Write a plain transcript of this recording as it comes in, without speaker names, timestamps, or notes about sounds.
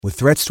With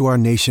threats to our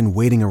nation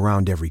waiting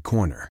around every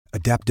corner,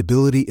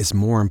 adaptability is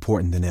more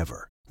important than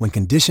ever. When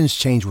conditions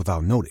change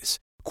without notice,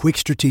 quick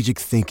strategic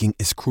thinking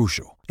is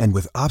crucial. And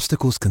with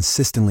obstacles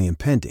consistently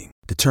impending,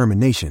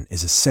 determination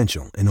is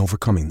essential in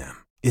overcoming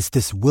them. It's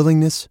this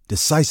willingness,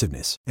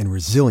 decisiveness, and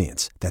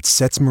resilience that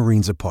sets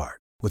Marines apart.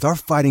 With our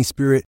fighting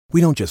spirit, we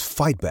don't just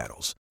fight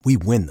battles, we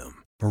win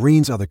them.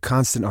 Marines are the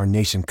constant our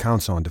nation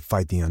counts on to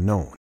fight the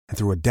unknown. And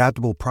through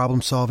adaptable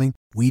problem solving,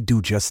 we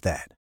do just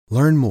that.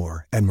 Learn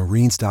more at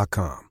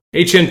marines.com.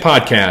 HN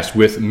Podcast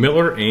with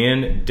Miller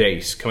and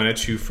Dace coming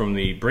at you from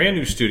the brand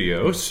new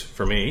studios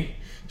for me.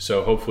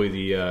 So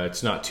hopefully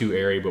it's not too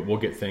airy, but we'll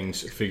get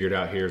things figured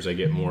out here as I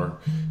get more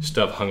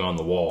stuff hung on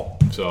the wall.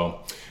 So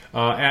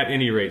at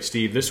any rate,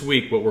 Steve, this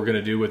week what we're going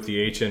to do with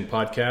the HN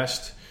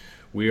Podcast,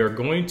 we are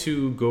going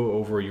to go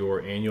over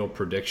your annual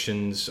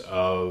predictions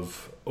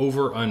of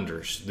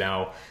over-unders.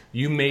 Now,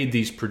 you made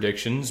these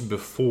predictions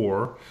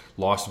before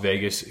Las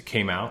Vegas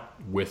came out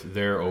with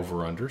their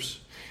over-unders,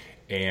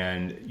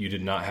 and you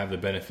did not have the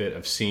benefit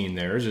of seeing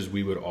theirs, as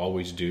we would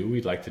always do.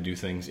 We'd like to do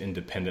things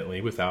independently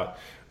without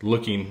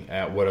looking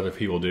at what other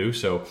people do.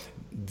 So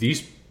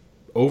these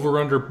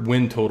over-under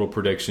win total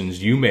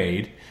predictions you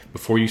made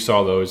before you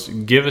saw those,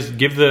 give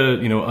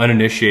the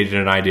uninitiated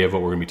an idea of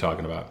what we're going to be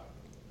talking about.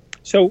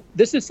 So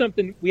this is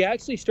something we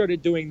actually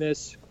started doing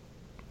this.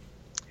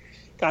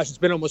 Gosh, it's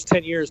been almost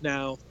 10 years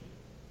now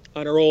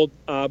on our old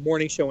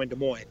morning show in Des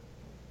Moines.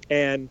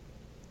 And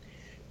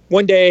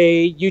one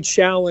day you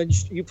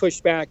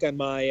pushed back on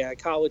my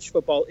college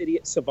football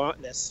idiot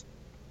savantness.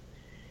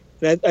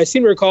 And I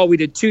seem to recall we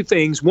did two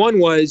things. One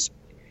was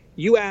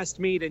you asked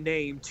me to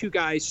name two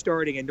guys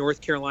starting in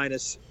North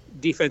Carolina's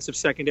defensive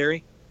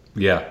secondary.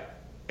 Yeah.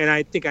 And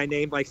I think I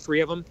named like three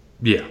of them.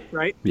 Yeah.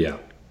 Right? Yeah.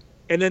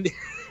 And then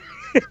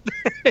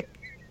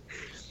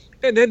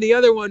and then the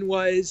other one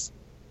was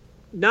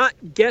not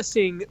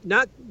guessing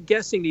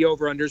the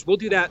over-unders. We'll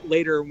do that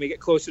later when we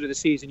get closer to the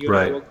season. You and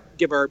I will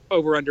give our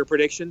over-under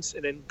predictions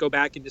and then go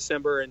back in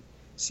December and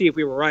see if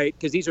we were right,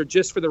 because these are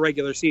just for the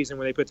regular season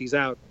when they put these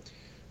out.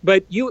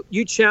 But you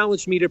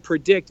challenged me to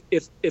predict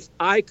if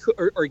I could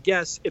or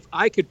guess if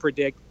I could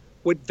predict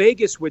what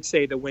Vegas would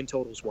say the win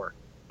totals were.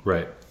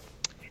 Right.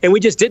 And we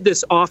just did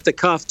this off the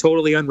cuff,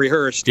 totally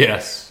unrehearsed.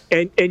 Yes.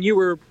 And you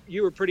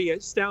were pretty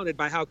astounded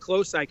by how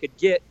close I could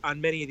get on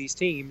many of these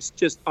teams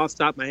just off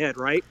the top of my head,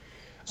 right?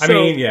 I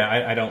mean,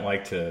 yeah, I don't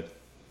like to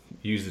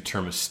use the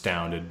term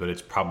astounded, but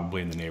it's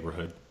probably in the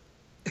neighborhood.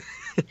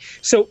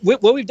 So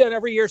what we've done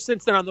every year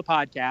since then on the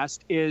podcast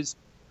is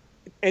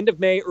end of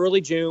May,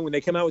 early June, when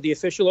they come out with the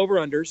official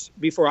over-unders,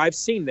 before I've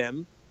seen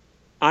them,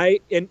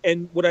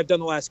 and what I've done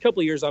the last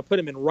couple of years, I'll put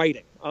them in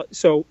writing.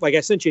 So like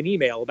I sent you an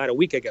email about a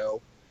week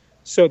ago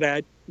so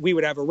that we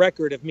would have a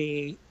record of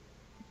me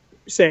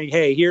saying,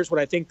 hey, here's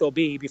what I think they'll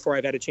be before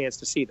I've had a chance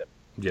to see them.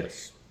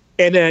 Yes.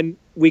 And then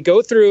we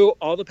go through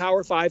all the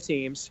Power 5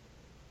 teams,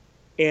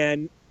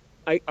 and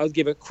I'll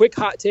give a quick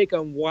hot take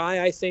on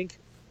why I think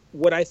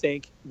what I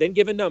think, then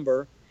give a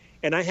number,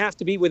 and I have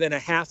to be within a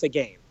half a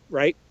game,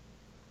 right?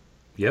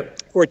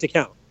 Yep. For it to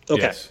count.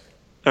 Okay. Yes.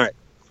 All right.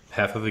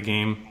 Half of the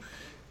game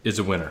is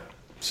a winner.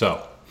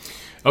 So,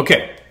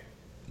 okay,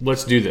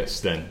 let's do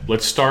this then.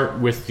 Let's start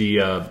with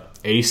the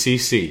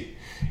ACC.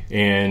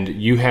 And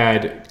you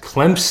had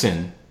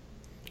Clemson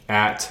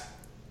at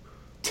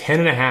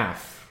 10.5.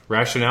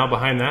 Rationale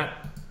behind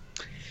that?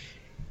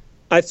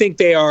 I think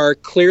they are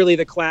clearly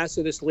the class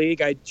of this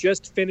league. I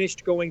just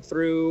finished going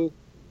through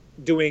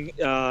doing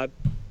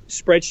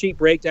spreadsheet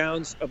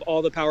breakdowns of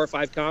all the Power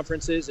 5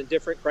 conferences and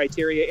different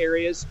criteria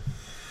areas.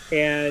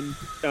 And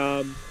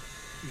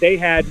they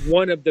had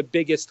one of the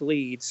biggest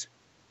leads,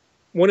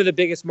 one of the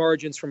biggest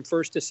margins from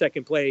first to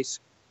second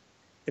place.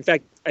 In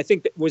fact, I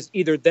think that was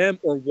either them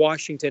or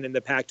Washington in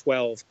the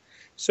Pac-12.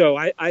 So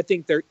I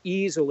think they're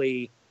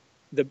easily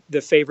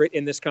the favorite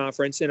in this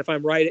conference. And if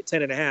I'm right at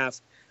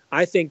 10.5,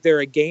 I think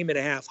they're a game and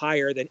a half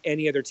higher than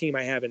any other team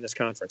I have in this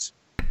conference.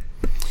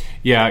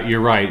 Yeah,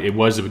 you're right. It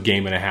was a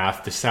game and a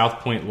half. The South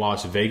Point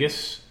Las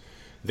Vegas,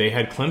 they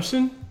had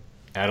Clemson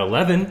at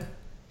 11.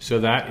 So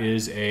that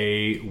is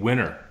a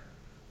winner.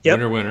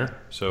 Yep. Winner.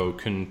 So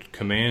can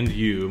command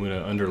you. I'm going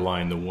to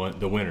underline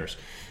the winners.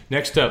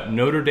 Next up,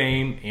 Notre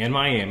Dame and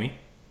Miami.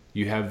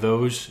 You have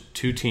those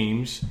two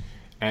teams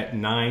at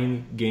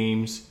 9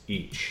 games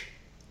each.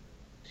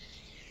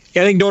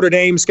 Yeah, I think Notre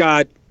Dame's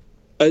got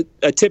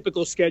a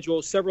typical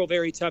schedule, several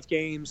very tough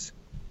games,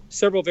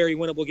 several very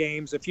winnable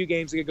games, a few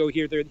games that could go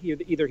either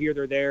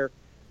here or there.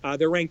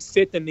 They're ranked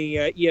 5th in the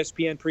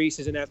ESPN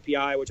preseason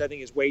FPI, which I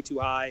think is way too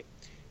high.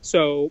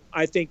 So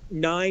I think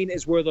 9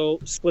 is where they'll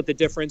split the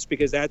difference,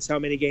 because that's how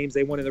many games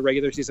they won in the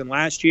regular season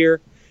last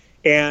year.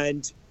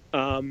 And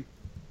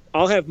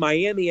I'll have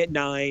Miami at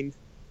 9,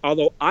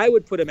 although I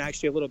would put them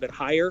actually a little bit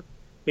higher,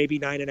 maybe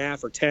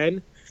 9.5 or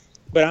 10.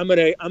 But I'm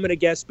gonna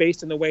guess,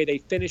 based on the way they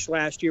finished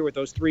last year with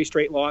those 3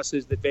 straight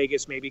losses, that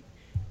Vegas maybe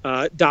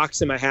docks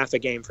them a half a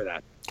game for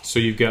that. So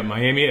you've got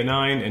Miami at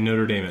 9 and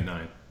Notre Dame at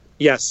 9.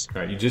 Yes.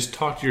 All right. You just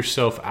talked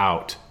yourself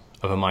out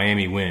of a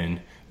Miami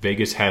win.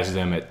 Vegas has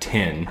them at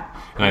 10.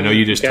 And I know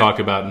you just talked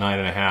about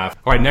 9.5.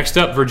 All right, next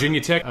up,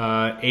 Virginia Tech.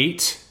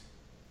 8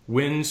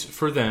 wins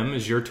for them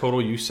is your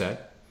total you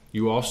set.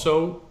 You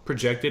also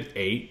projected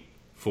 8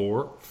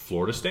 for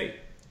Florida State.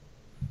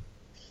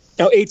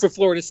 Now, 8 for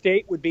Florida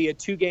State would be a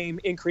 2-game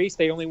increase.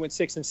 They only went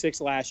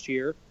 6-6 last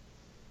year.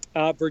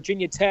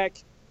 Virginia Tech,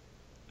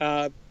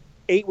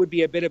 8 would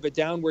be a bit of a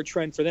downward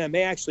trend for them.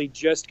 They actually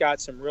just got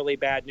some really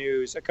bad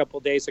news a couple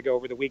of days ago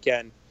over the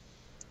weekend.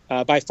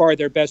 By far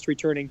their best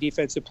returning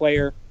defensive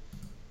player,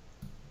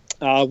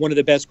 one of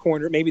the best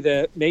one of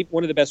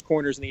the best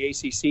corners in the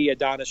ACC,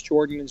 Adonis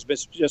Jordan, has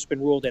just been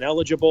ruled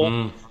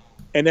ineligible.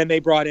 And then they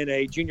brought in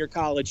a junior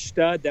college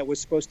stud that was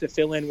supposed to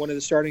fill in one of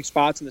the starting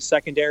spots in the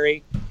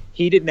secondary.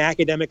 He didn't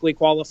academically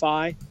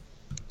qualify.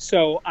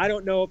 So I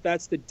don't know if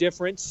that's the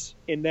difference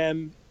in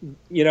them,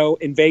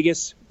 in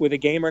Vegas with a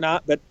game or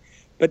not. But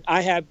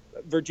I have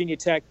Virginia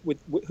Tech,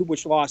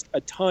 which lost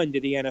a ton to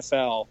the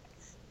NFL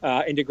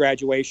into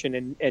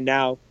graduation and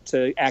now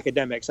to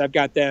academics. I've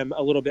got them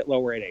a little bit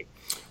lower at 8.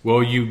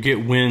 Well, you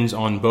get wins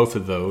on both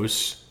of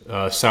those.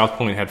 South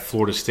Point had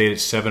Florida State at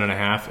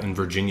 7.5 and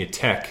Virginia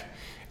Tech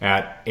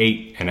at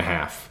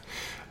 8.5.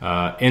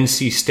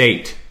 NC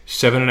State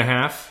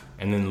 7.5,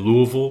 and then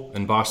Louisville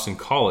and Boston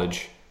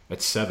College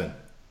at 7.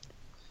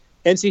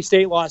 NC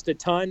State lost a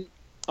ton,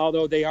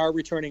 although they are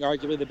returning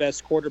arguably the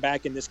best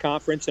quarterback in this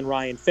conference in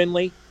Ryan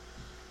Finley.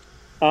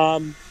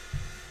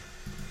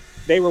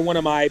 They were one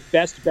of my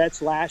best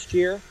bets last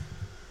year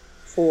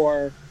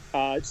for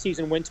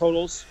season win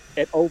totals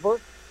at over,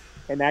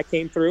 and that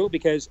came through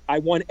because I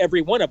won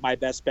every one of my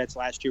best bets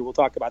last year. We'll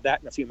talk about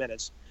that in a few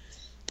minutes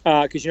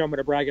because I'm going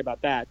to brag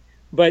about that.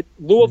 But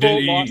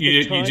Louisville lost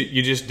a ton.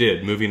 You just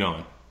did. Moving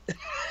on.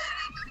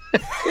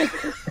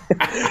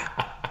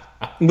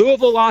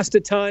 Louisville lost a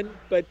ton,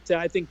 but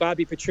I think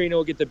Bobby Petrino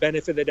will get the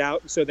benefit of the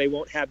doubt, so they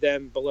won't have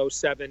them below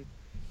 7.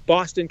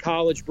 Boston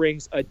College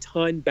brings a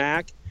ton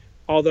back,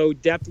 although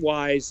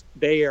depth-wise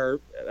they are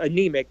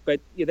anemic, but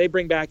they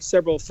bring back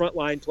several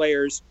frontline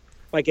players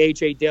like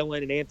A.J.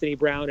 Dillon and Anthony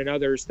Brown and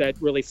others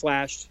that really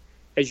flashed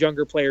as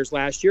younger players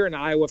last year. And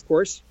Iowa, of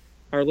course,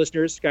 our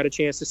listeners got a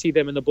chance to see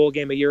them in the bowl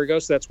game a year ago,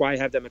 so that's why I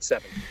have them at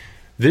 7.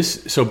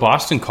 So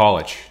Boston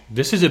College,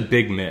 this is a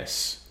big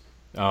miss.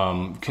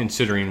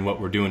 Considering what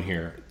we're doing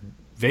here,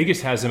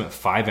 Vegas has them at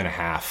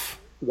 5.5.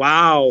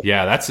 Wow.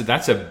 Yeah, that's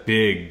a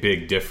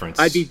big difference.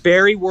 I'd be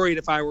very worried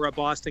if I were a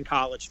Boston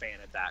College fan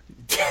at that.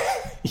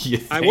 You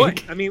think? I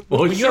would. I mean,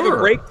 well, when you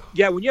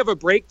have a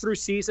breakthrough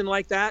season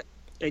like that,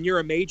 and you're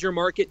a major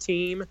market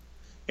team,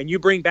 and you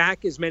bring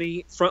back as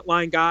many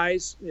frontline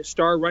guys,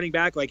 star running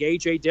back like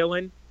A.J.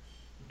 Dillon,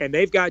 and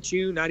they've got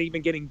you not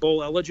even getting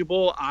bowl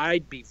eligible,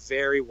 I'd be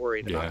very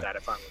worried about that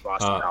if I'm a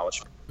Boston College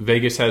fan.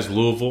 Vegas has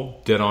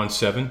Louisville dead on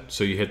 7,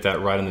 so you hit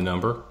that right in the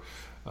number.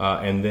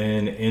 And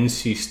then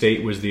NC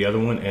State was the other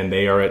one, and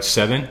they are at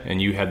 7,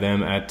 and you had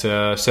them at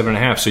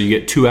 7.5. So you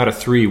get 2 out of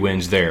 3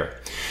 wins there.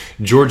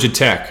 Georgia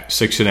Tech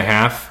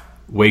 6.5,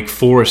 Wake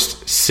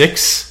Forest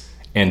 6,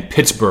 and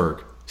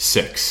Pittsburgh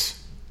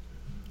 6.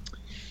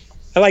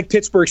 I like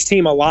Pittsburgh's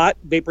team a lot.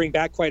 They bring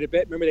back quite a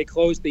bit. Remember, they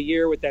closed the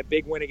year with that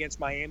big win against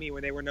Miami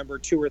when they were number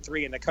 2 or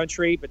 3 in the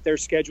country, but their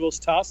schedule's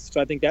tough,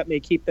 so I think that may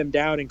keep them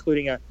down,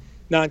 including a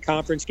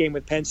non-conference game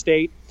with Penn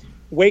State.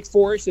 Wake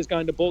Forest has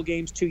gone to bowl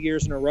games 2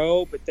 years in a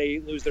row, but they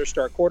lose their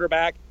star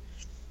quarterback.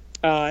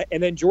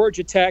 And then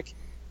Georgia Tech,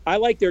 I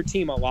like their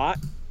team a lot.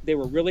 They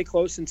were really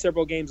close in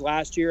several games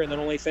last year and then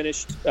only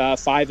finished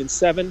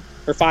 5-7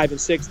 or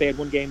 5-6. They had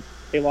one game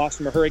they lost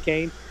from a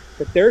hurricane.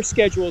 But their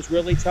schedule is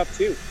really tough,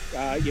 too.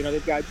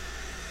 They've got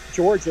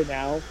Georgia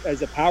now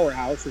as a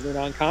powerhouse, as a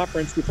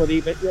non-conference, before they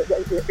even,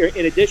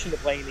 in addition to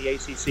playing the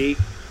ACC.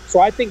 So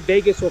I think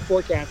Vegas will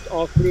forecast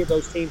all 3 of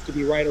those teams to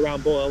be right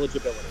around bowl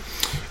eligibility.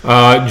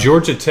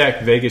 Georgia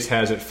Tech, Vegas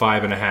has at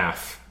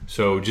 5.5.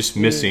 So just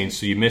missing.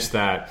 So you missed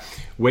that.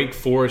 Wake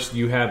Forest,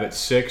 you have at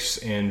 6,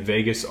 and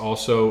Vegas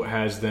also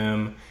has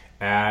them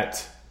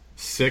at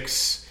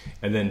 6.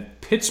 And then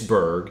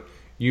Pittsburgh,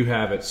 you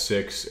have at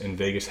 6, and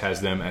Vegas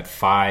has them at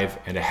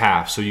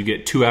 5.5. So you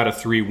get 2 out of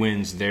 3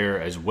 wins there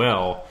as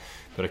well.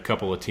 But a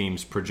couple of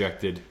teams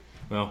projected,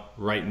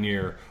 right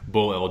near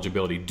bowl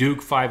eligibility.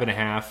 Duke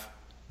 5.5,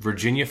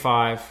 Virginia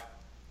 5,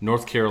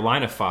 North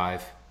Carolina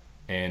 5,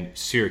 and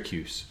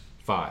Syracuse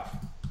 5.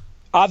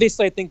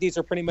 Obviously, I think these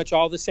are pretty much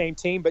all the same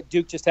team, but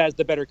Duke just has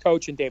the better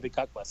coach in David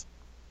Cutcliffe.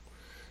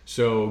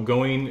 So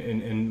going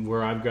and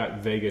where I've got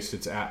Vegas,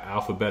 it's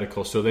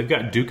alphabetical. So they've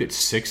got Duke at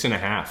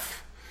 6.5.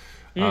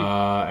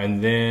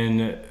 And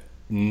then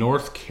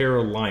North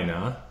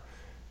Carolina,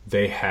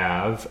 they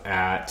have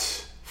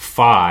at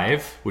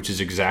 5, which is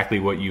exactly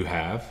what you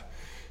have.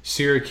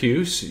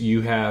 Syracuse,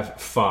 you have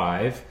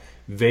 5.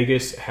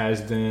 Vegas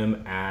has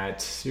them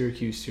at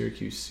Syracuse.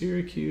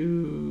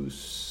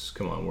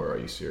 Come on, where are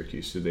you,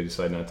 Syracuse? Did they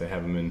decide not to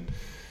have them in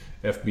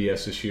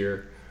FBS this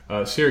year?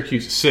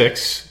 Syracuse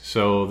 6,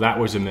 so that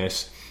was a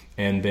miss.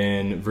 And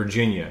then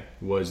Virginia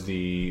was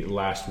the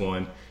last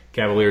one.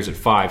 Cavaliers at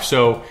 5.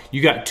 So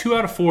you got 2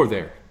 out of 4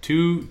 there.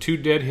 Two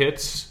dead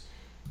hits.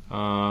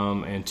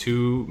 and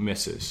 2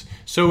 misses.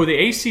 So with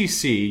the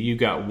ACC, you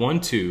got 1,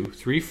 2,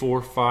 3,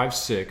 4, 5,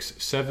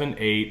 6, 7,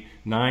 8,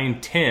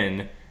 9,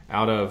 10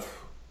 out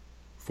of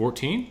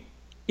 14?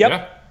 Yep.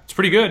 Yeah, it's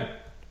pretty good.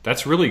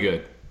 That's really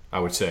good, I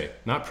would say.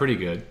 Not pretty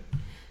good.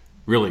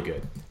 Really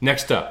good.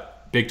 Next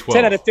up, Big 12.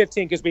 10 out of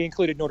 15 because we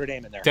included Notre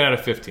Dame in there. 10 out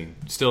of 15.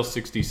 Still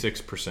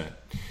 66%.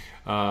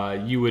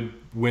 You would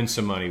win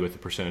some money with a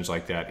percentage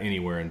like that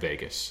anywhere in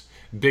Vegas.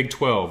 Big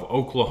 12,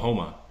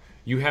 Oklahoma.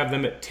 You have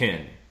them at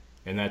 10,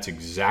 and that's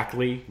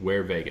exactly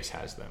where Vegas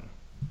has them.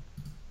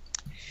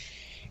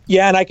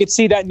 Yeah, and I could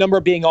see that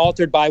number being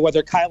altered by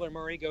whether Kyler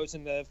Murray goes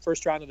in the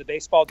first round of the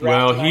baseball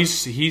draft. Well,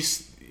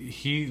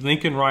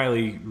 Lincoln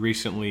Riley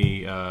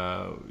recently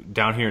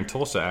down here in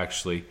Tulsa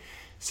actually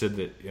said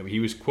that he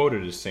was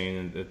quoted as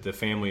saying that the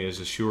family has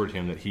assured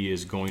him that he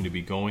is going to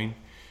be going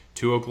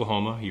to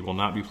Oklahoma. He will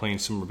not be playing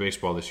summer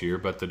baseball this year,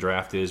 but the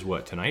draft is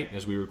tonight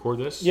as we record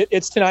this?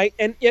 It's tonight.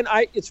 And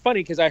it's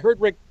funny because I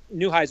heard Rick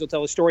Neuheisel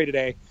tell a story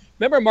today.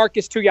 Remember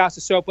Marcus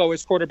Tuiasosopo,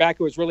 his quarterback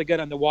who was really good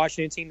on the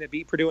Washington team that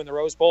beat Purdue in the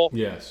Rose Bowl?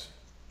 Yes.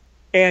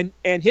 And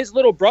his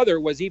little brother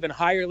was even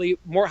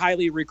more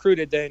highly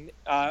recruited than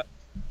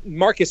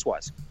Marcus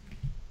was.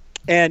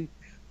 And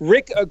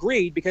Rick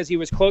agreed because he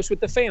was close with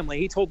the family.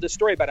 He told this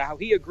story about how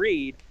he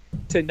agreed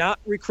to not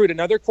recruit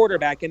another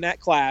quarterback in that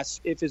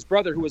class if his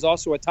brother, who was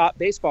also a top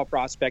baseball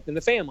prospect in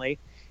the family,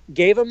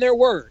 gave him their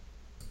word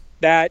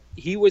that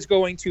he was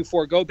going to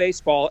forego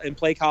baseball and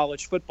play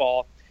college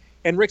football.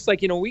 And Rick's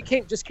like, we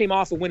just came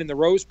off of winning the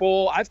Rose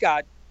Bowl. I've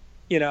got,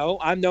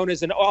 I'm known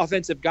as an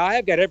offensive guy.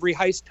 I've got every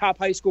top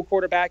high school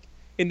quarterback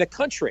in the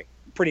country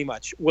pretty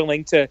much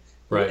willing to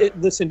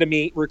listen to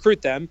me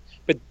recruit them.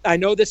 But I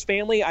know this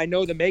family. I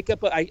know the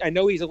makeup. I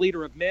know he's a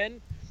leader of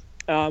men.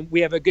 We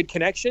have a good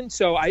connection.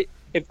 So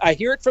if I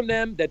hear it from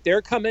them that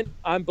they're coming,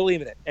 I'm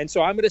believing it. And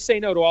so I'm going to say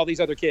no to all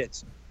these other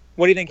kids.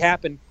 What do you think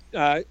happened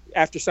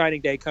after signing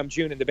day come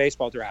June in the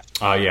baseball draft?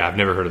 Yeah, I've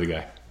never heard of the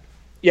guy.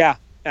 Yeah,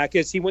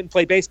 because he wouldn't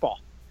play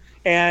baseball.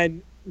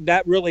 And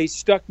that really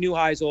stuck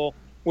Neuheisel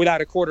without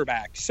a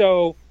quarterback.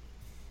 So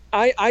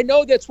I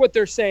know that's what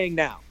they're saying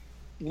now.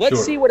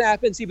 Let's see what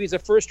happens if he's a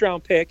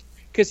first-round pick.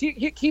 Because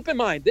keep in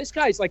mind, this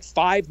guy's like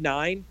 5'9",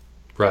 and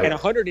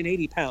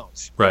 180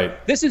 pounds.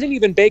 Right. This isn't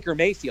even Baker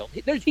Mayfield.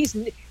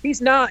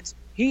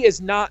 He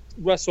is not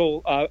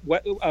Russell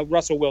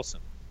Wilson.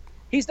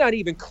 He's not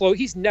even close.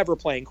 He's never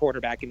playing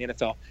quarterback in the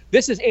NFL.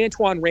 This is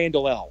Antoine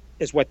Randall L.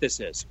 is what this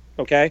is.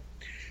 Okay.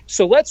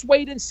 So let's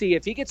wait and see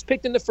if he gets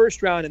picked in the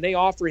first round and they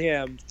offer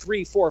him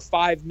 $3, $4,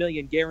 $5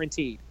 million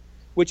guaranteed,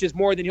 which is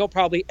more than he'll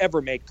probably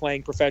ever make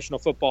playing professional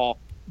football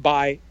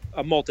by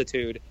a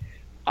multitude.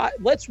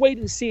 Let's wait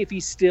and see if he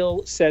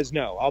still says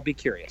no. I'll be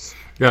curious.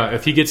 Yeah,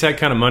 if he gets that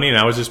kind of money and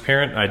I was his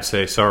parent, I'd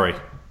say, sorry.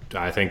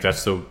 I think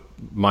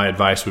my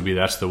advice would be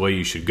that's the way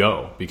you should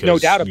go. Because no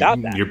doubt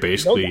about that. You're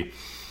basically,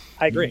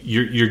 I agree.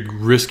 You're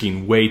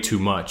risking way too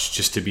much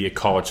just to be a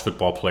college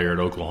football player at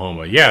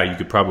Oklahoma. Yeah, you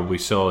could probably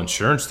sell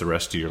insurance the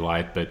rest of your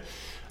life, but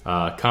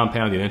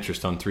compounding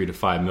interest on $3 to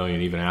 $5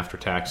 million even after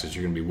taxes,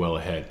 you're going to be well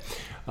ahead.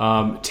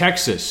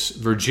 Texas,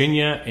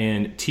 Virginia,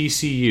 and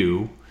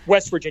TCU.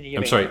 West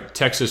Virginia.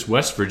 Texas,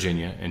 West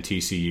Virginia, and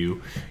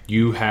TCU.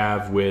 You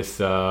have with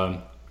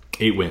 8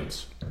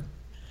 wins.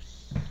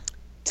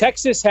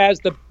 Texas has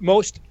the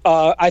most,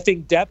 I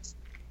think, depth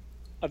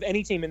of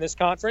any team in this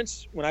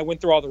conference when I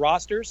went through all the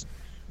rosters.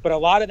 But a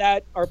lot of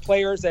that are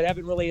players that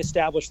haven't really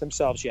established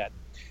themselves yet.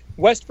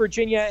 West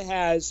Virginia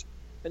has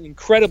an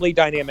incredibly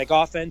dynamic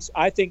offense.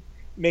 I think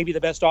maybe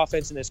the best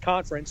offense in this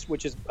conference,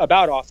 which is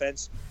about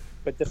offense.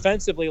 But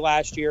defensively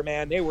last year,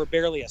 man, they were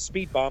barely a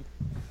speed bump.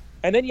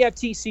 And then you have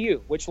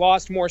TCU, which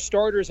lost more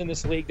starters in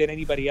this league than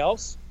anybody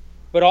else,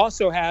 but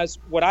also has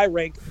what I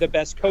rank the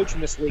best coach in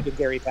this league in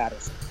Gary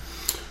Patterson.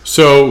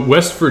 So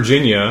West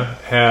Virginia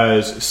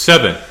has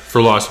 7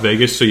 for Las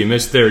Vegas, so you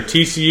missed there.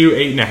 TCU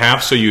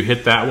 8.5, so you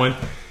hit that one.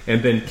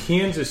 And then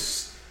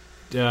Kansas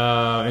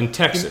and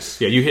Texas.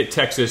 Yeah, you hit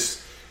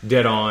Texas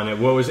dead on.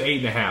 What was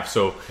 8.5?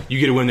 So you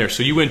get a win there.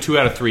 So you win 2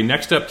 out of 3.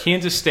 Next up,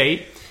 Kansas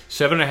State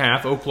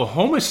 7.5.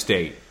 Oklahoma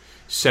State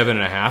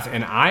 7.5,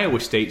 and Iowa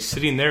State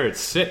sitting there at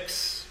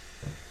 6.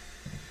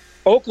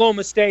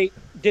 Oklahoma State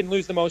didn't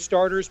lose the most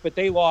starters, but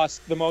they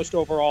lost the most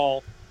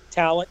overall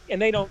talent, and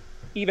they don't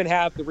even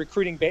have the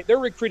recruiting base. Their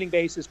recruiting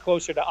base is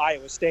closer to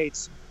Iowa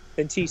State's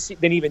than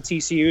even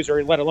TCU's,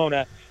 or let alone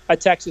a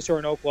Texas or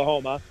an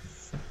Oklahoma.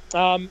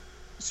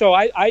 So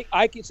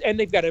and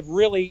they've got a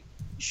really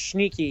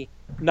sneaky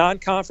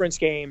non-conference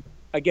game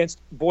against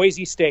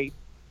Boise State.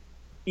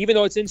 Even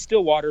though it's in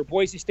Stillwater,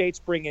 Boise State's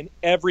bringing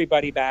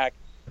everybody back.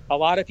 A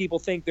lot of people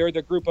think they're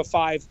the Group of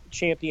 5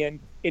 champion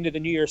into the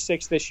New Year's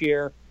Six this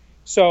year.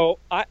 So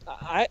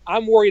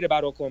I'm worried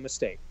about Oklahoma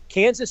State.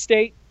 Kansas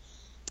State,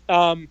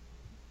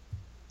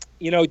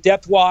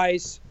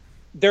 depth-wise,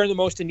 they're the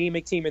most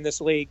anemic team in this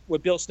league.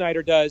 What Bill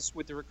Snyder does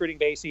with the recruiting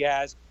base he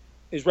has,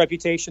 his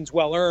reputation's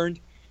well-earned.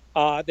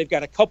 They've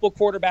got a couple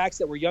quarterbacks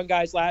that were young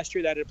guys last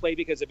year that had played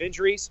because of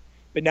injuries,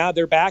 but now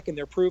they're back and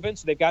they're proven,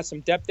 so they've got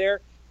some depth there.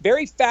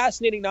 Very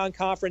fascinating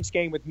non-conference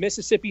game with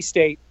Mississippi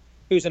State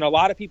who's in a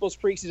lot of people's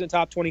preseason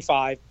top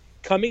 25,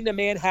 coming to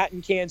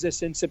Manhattan,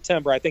 Kansas in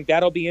September. I think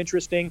that'll be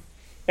interesting.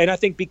 And I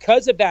think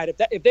because of that,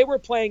 if they were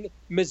playing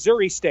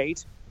Missouri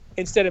State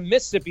instead of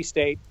Mississippi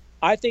State,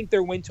 I think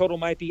their win total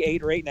might be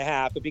 8 or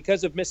 8.5. But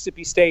because of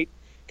Mississippi State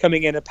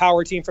coming in, a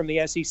power team from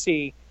the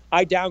SEC,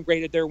 I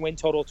downgraded their win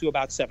total to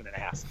about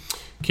 7.5.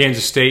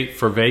 Kansas State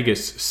for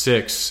Vegas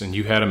 6, and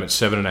you had them at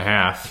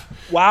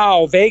 7.5.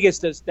 Wow, Vegas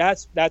does.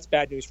 That's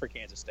bad news for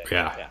Kansas State.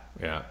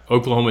 Yeah.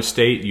 Oklahoma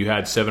State, you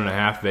had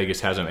 7.5.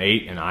 Vegas has them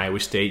 8, and Iowa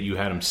State, you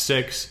had them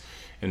 6,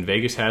 and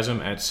Vegas has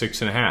them at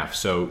 6.5.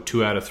 So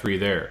 2 out of 3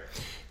 there.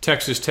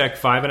 Texas Tech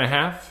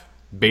 5.5,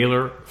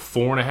 Baylor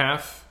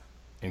 4.5,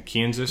 and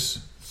Kansas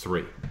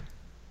 3.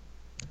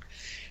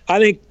 I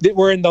think that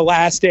we're in the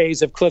last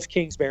days of Cliff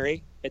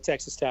Kingsbury at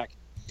Texas Tech.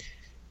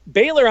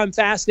 Baylor, I'm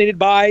fascinated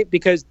by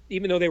because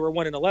even though they were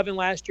 1-11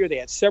 last year, they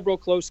had several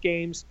close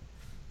games,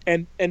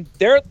 and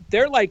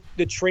they're like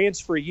the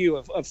transfer U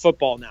of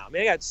football now. I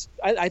mean,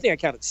 I think I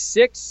counted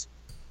 6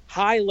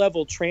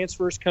 high-level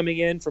transfers coming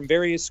in from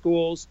various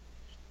schools,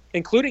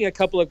 including a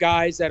couple of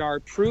guys that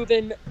are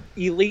proven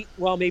elite.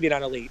 Well, maybe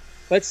not elite.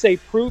 Let's say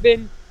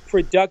proven,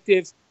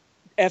 productive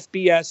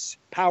FBS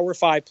Power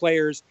 5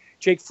 players.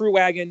 Jake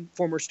Fruwagen,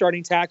 former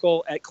starting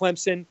tackle at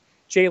Clemson.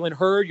 Jalen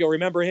Hurd, you'll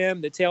remember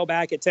him, the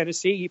tailback at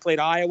Tennessee. He played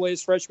Iowa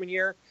his freshman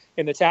year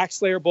in the Tax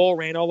Slayer Bowl,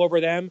 ran all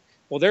over them.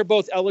 Well, they're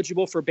both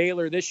eligible for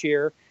Baylor this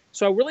year.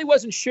 So I really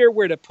wasn't sure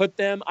where to put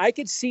them. I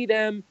could see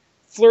them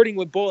flirting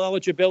with bowl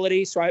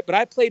eligibility, but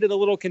I played it a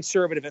little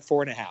conservative at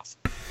 4.5.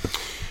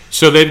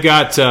 So they've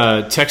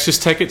got Texas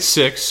Tech at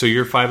 6, so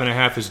your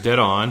 5.5 is dead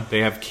on. They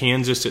have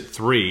Kansas at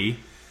 3,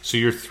 so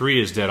your 3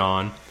 is dead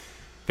on.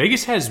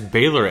 Vegas has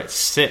Baylor at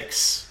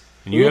 6,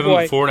 and you have them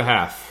at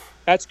 4.5.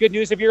 That's good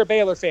news if you're a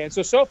Baylor fan.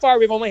 So far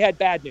we've only had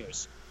bad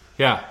news.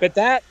 Yeah. But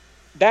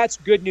that's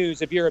good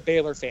news if you're a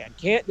Baylor fan.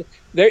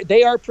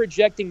 They are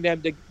projecting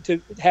them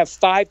to have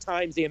 5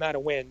 times the amount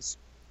of wins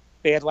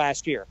they had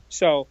last year.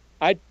 So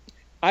I'd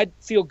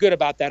feel good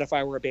about that if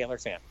I were a Baylor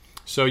fan.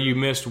 So you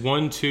missed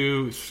 1,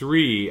 2,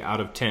 3 out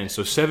of 10,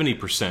 so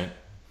 70%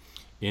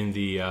 in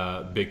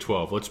the Big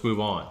 12. Let's move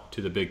on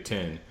to the Big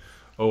 10.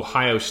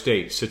 Ohio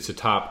State sits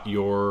atop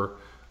your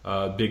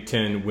Big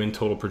 10 win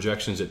total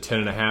projections at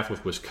 10.5,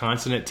 with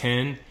Wisconsin at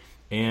 10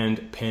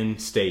 and Penn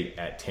State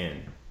at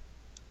 10.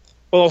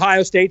 Well,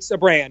 Ohio State's the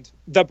brand,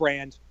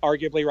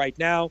 arguably right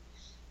now.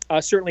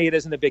 Certainly it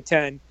is in the Big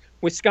 10.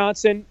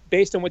 Wisconsin,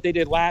 based on what they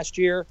did last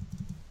year,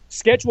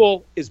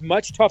 schedule is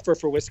much tougher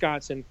for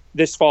Wisconsin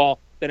this fall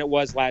than it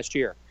was last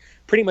year.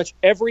 Pretty much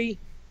every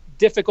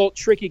difficult,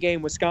 tricky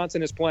game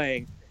Wisconsin is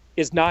playing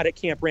is not at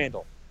Camp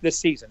Randall this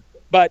season.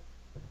 But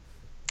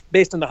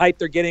based on the hype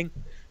they're getting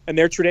and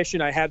their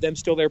tradition, I have them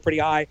still there pretty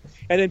high.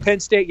 And then Penn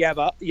State, you have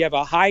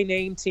a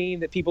high-name team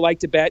that people like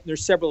to bet, and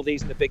there's several of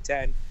these in the Big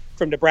Ten,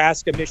 from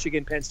Nebraska,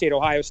 Michigan, Penn State,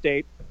 Ohio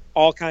State,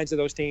 all kinds of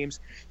those teams.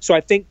 So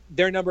I think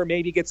their number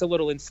maybe gets a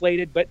little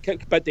inflated,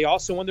 but they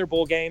also won their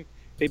bowl game.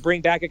 They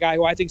bring back a guy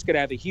who I think is going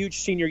to have a huge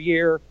senior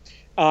year,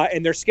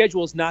 and their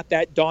schedule is not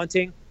that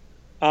daunting.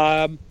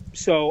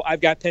 So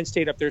I've got Penn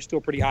State up there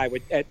still pretty high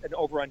at an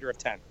over-under of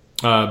 10.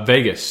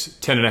 Vegas,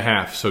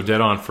 10.5, so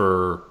dead on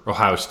for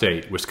Ohio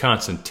State.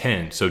 Wisconsin,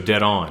 10, so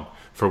dead on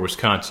for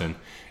Wisconsin.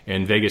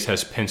 And Vegas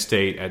has Penn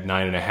State at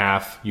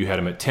 9.5. You had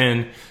them at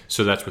 10,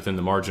 so that's within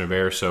the margin of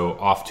error, so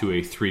off to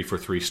a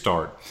 3-for-3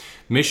 start.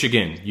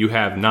 Michigan, you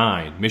have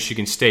 9.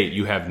 Michigan State,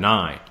 you have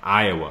 9.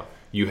 Iowa,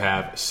 you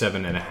have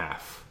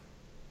 7.5.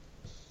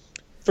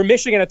 For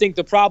Michigan, I think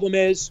the problem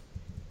is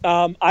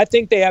I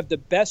think they have the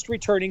best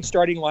returning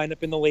starting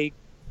lineup in the league.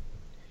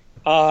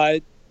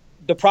 The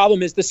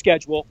problem is the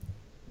schedule.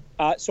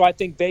 So I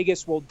think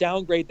Vegas will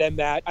downgrade them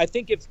that. I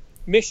think if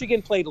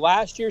Michigan played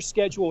last year's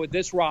schedule with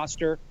this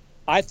roster,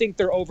 I think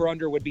their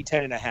over-under would be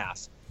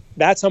 10.5.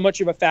 That's how much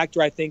of a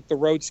factor I think the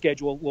road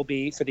schedule will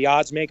be for the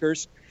odds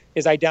makers,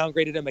 is I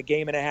downgraded them a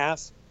game and a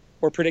half,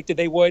 or predicted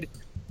they would.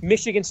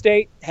 Michigan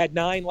State had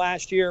 9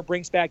 last year,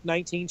 brings back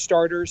 19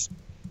 starters.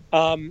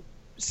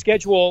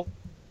 Schedule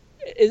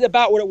is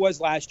about what it was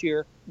last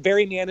year,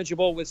 very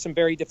manageable with some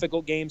very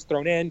difficult games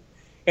thrown in.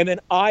 And then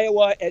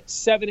Iowa at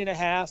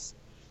 7.5,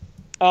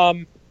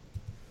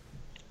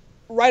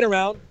 right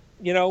around,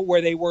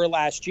 where they were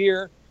last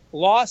year.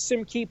 Lost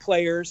some key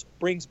players,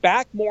 brings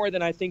back more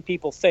than I think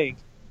people think.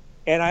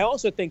 And I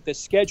also think the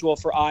schedule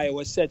for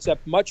Iowa sets up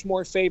much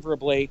more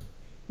favorably,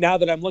 now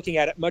that I'm looking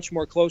at it much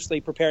more closely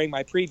preparing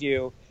my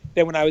preview,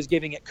 than when I was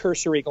giving it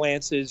cursory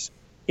glances,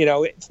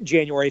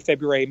 January,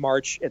 February,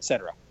 March,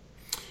 etc.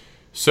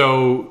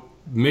 So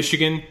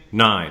Michigan,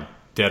 9,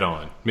 dead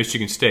on.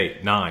 Michigan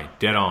State, 9,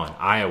 dead on.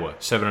 Iowa,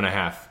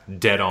 7.5,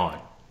 dead on.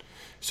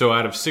 So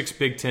out of 6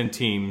 Big Ten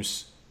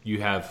teams,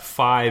 you have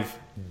 5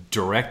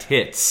 direct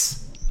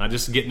hits. Not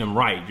just getting them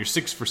right. You're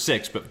 6 for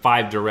 6, but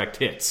 5 direct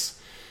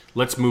hits.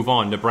 Let's move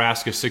on.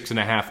 Nebraska,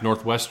 6.5.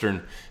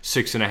 Northwestern,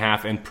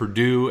 6.5. And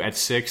Purdue at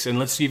 6. And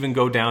let's even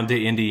go down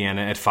to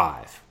Indiana at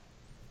 5.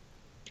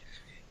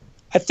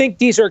 I think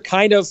these are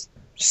kind of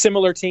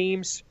similar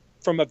teams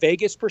from a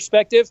Vegas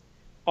perspective,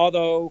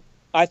 although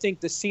I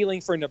think the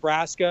ceiling for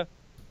Nebraska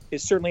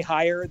is certainly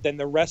higher than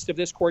the rest of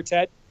this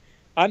quartet.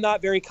 I'm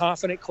not very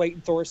confident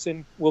Clayton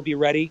Thorson will be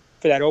ready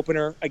for that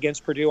opener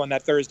against Purdue on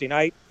that Thursday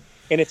night.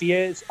 And if he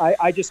is,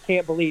 I just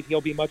can't believe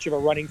he'll be much of a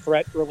running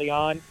threat early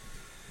on.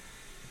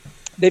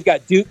 They've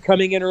got Duke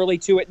coming in early,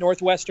 too, at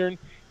Northwestern.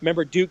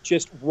 Remember, Duke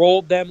just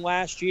rolled them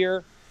last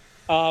year.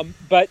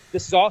 But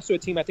this is also a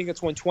team, I think,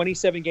 that's won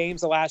 27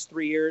 games the last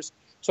 3 years.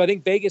 So I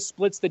think Vegas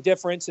splits the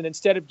difference, and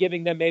instead of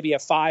giving them maybe a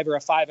 5 or a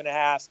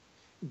 5.5,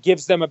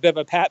 gives them a bit of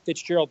a Pat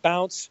Fitzgerald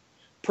bounce.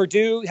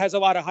 Purdue has a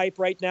lot of hype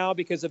right now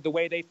because of the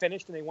way they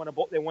finished, and they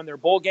won their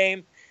bowl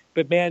game.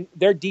 But, man,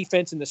 their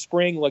defense in the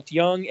spring looked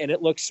young, and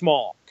it looked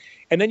small.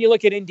 And then you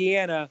look at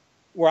Indiana,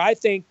 where I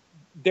think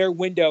their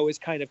window is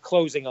kind of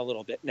closing a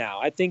little bit now.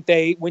 I think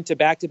they went to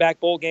back-to-back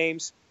bowl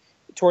games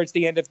towards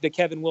the end of the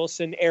Kevin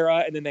Wilson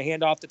era, and then they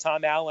hand off to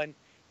Tom Allen.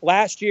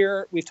 Last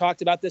year, we've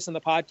talked about this on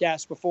the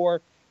podcast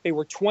before, they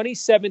were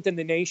 27th in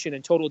the nation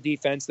in total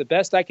defense, the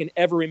best I can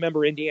ever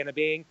remember Indiana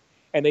being,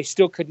 and they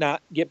still could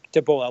not get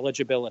to bowl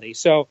eligibility.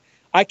 So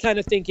I kind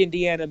of think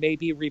Indiana may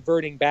be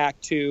reverting back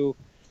to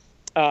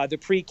the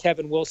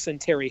pre-Kevin Wilson,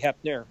 Terry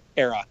Hepner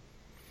era.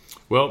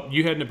 Well,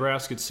 you had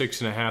Nebraska at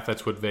 6.5.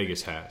 That's what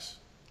Vegas has.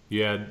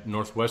 You had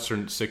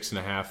Northwestern at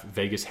 6.5.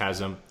 Vegas has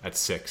them at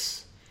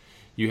 6.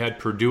 You had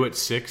Purdue at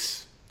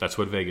 6. That's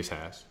what Vegas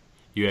has.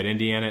 You had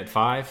Indiana at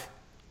 5.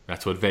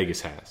 That's what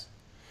Vegas has.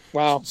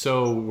 Wow.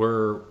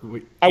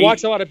 So I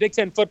watch a lot of Big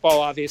Ten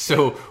football, obviously.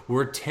 So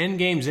we're 10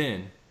 games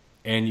in,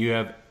 and you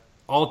have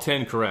all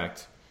 10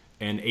 correct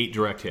and 8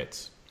 direct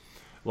hits.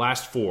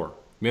 Last 4,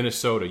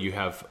 Minnesota, you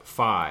have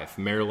 5.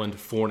 Maryland,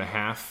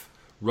 4.5.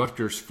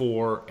 Rutgers,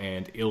 4.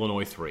 And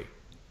Illinois, 3.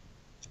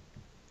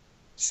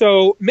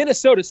 So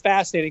Minnesota's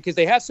fascinating because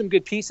they have some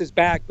good pieces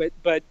back,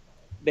 but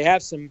they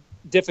have some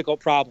difficult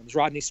problems.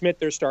 Rodney Smith,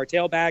 their star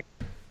tailback,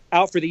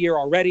 out for the year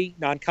already,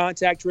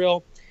 non-contact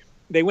drill.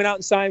 They went out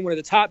and signed one of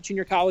the top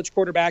junior college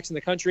quarterbacks in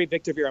the country,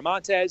 Victor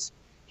Viramontes.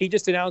 He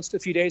just announced a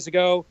few days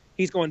ago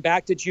he's going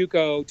back to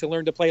JUCO to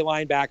learn to play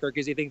linebacker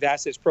because he thinks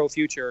that's his pro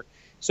future.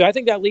 So I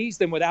think that leaves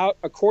them without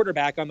a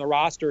quarterback on the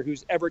roster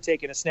who's ever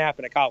taken a snap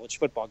in a college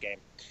football game.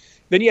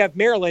 Then you have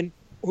Maryland,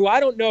 who I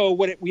don't know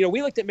what we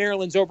looked at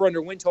Maryland's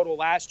over-under win total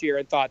last year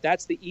and thought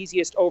that's the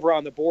easiest over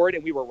on the board,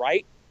 and we were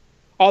right.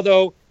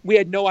 Although we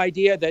had no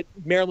idea that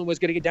Maryland was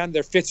going to get down to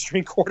their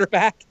fifth-string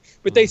quarterback,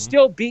 but they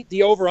still beat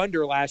the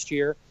over-under last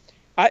year.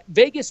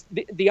 Vegas,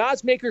 the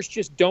odds makers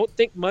just don't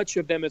think much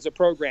of them as a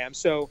program.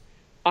 So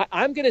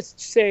I'm going to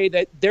say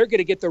that they're going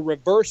to get the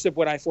reverse of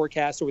what I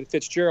forecasted with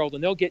Fitzgerald,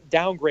 and they'll get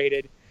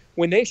downgraded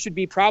when they should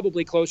be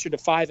probably closer to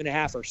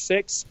 5.5 or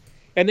 6.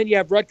 And then you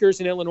have Rutgers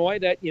and Illinois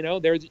that,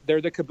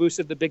 they're the caboose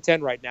of the Big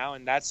Ten right now,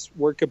 and that's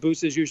where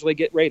cabooses usually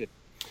get rated.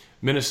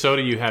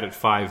 Minnesota you had at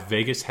 5.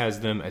 Vegas has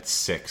them at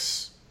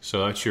 6.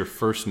 So that's your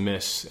first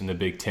miss in the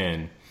Big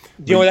Ten.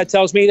 Do you know what that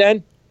tells me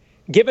then?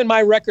 Given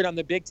my record on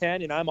the Big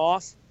Ten and I'm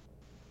off,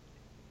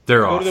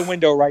 they're go off. to the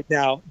window right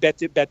now, bet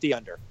the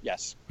under,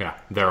 yes. Yeah,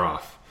 they're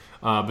off.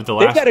 But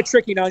they've got a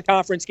tricky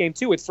non-conference game,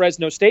 too, with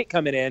Fresno State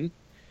coming in.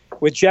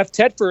 With Jeff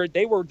Tedford,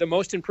 they were the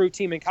most improved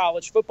team in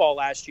college football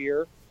last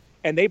year,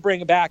 and they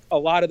bring back a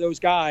lot of those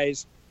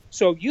guys.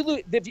 So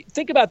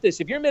think about this.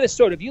 If you're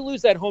Minnesota, if you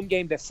lose that home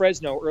game to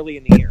Fresno early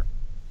in the year,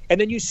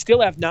 and then you still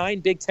have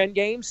 9 Big Ten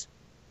games,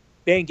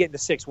 they ain't getting to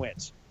 6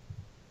 wins.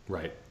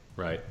 Right.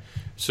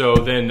 So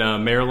then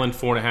Maryland,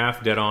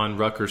 4.5, dead on.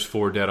 Rutgers,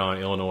 4, dead on.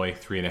 Illinois,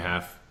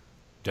 3.5,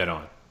 dead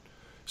on.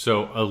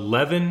 So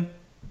 11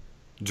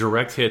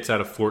 direct hits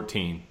out of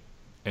 14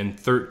 and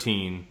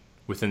 13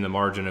 within the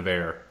margin of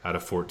error out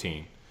of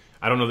 14.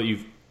 I don't know that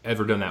you've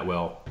ever done that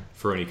well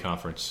for any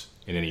conference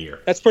in any year.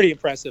 That's pretty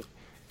impressive.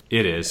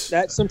 It is.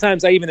 That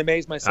sometimes I even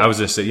amaze myself. I was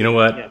just saying, you know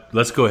what? Yeah.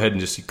 Let's go ahead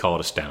and just call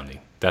it astounding.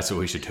 That's what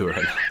we should do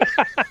right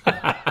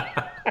now.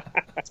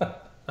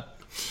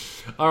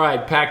 All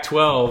right,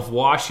 Pac-12,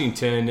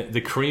 Washington,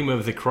 the cream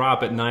of the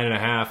crop at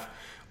 9.5,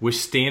 with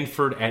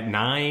Stanford at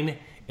 9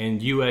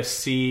 and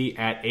USC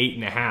at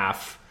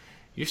 8.5.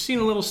 You're seeing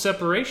a little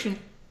separation,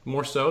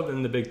 more so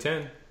than the Big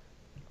Ten.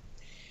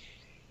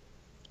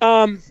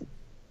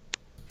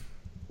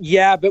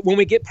 Yeah, but when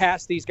we get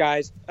past these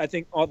guys, I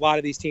think a lot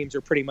of these teams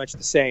are pretty much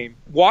the same.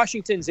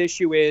 Washington's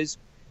issue is,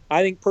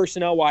 I think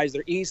personnel-wise,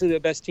 they're easily the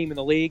best team in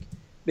the league.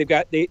 They've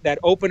got that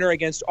opener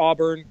against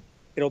Auburn.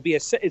 It'll be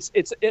it's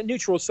a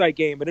neutral site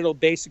game, but it'll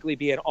basically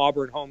be an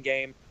Auburn home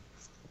game.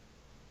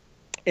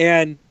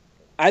 And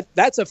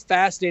that's a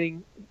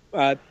fascinating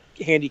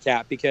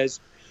handicap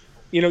because,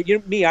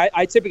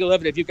 I typically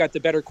love it if you've got the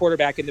better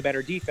quarterback and the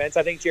better defense.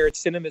 I think Jarrett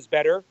Stidham is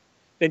better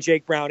than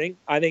Jake Browning.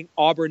 I think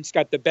Auburn's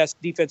got the best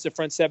defensive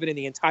front seven in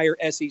the entire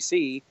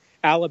SEC,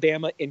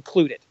 Alabama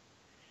included.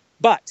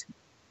 But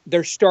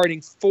they're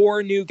starting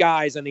 4 new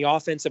guys on the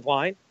offensive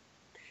line.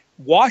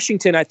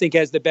 Washington, I think,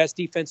 has the best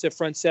defensive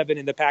front seven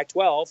in the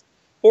Pac-12,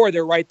 or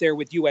they're right there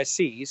with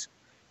USC's.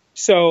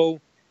 So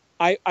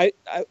I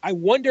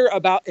wonder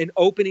about an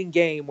opening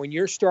game when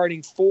you're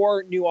starting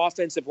 4 new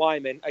offensive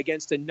linemen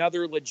against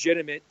another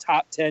legitimate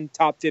top 10,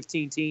 top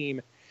 15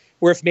 team,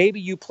 where if maybe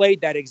you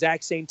played that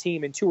exact same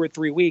team in 2 or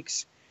 3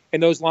 weeks,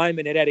 and those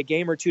linemen had a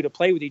game or two to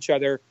play with each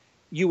other,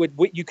 you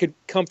could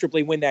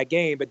comfortably win that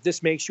game. But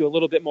this makes you a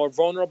little bit more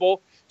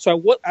vulnerable.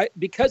 So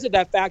because of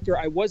that factor,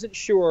 I wasn't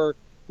sure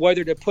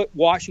whether to put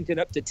Washington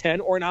up to 10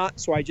 or not.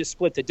 So I just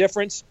split the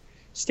difference.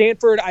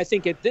 Stanford, I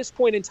think at this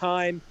point in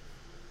time,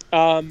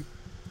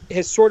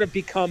 has sort of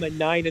become a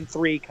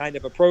 9-3 kind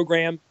of a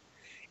program.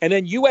 And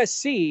then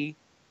USC,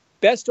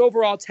 best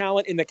overall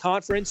talent in the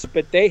conference,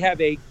 but they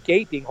have a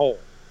gaping hole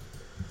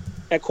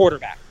at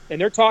quarterback. And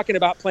they're talking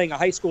about playing a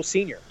high school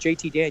senior,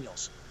 JT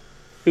Daniels,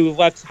 who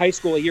left high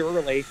school a year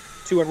early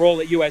to enroll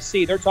at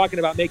USC. They're talking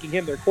about making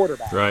him their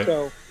quarterback. Right.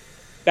 So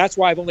that's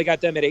why I've only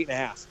got them at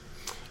 8.5.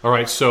 All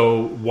right,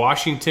 so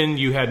Washington,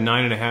 you had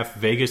 9.5.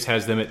 Vegas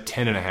has them at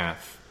 10.5.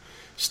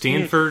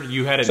 Stanford,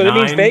 you had at 9. So that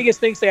means Vegas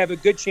thinks they have a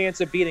good chance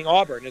of beating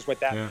Auburn, is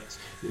what that means.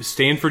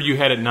 Stanford, you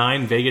had at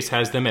 9. Vegas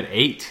has them at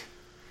 8.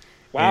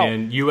 Wow.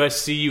 And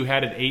USC, you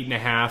had at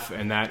 8.5,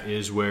 and that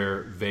is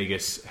where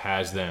Vegas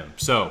has them.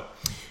 So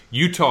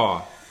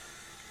Utah,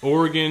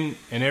 Oregon,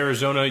 and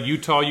Arizona.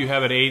 Utah, you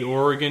have at 8.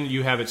 Oregon,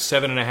 you have at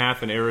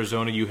 7.5, and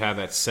Arizona, you have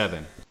at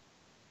 7.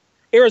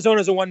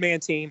 Arizona's a one-man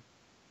team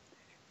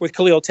with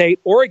Khalil Tate.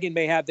 Oregon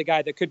may have the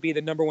guy that could be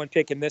the number one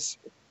pick in next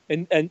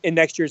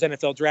year's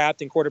NFL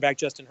draft, and quarterback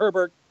Justin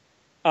Herbert.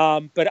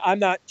 But I'm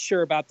not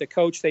sure about the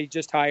coach they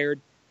just hired.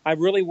 I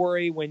really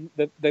worry when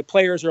the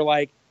players are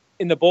like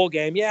in the bowl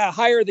game,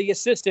 hire the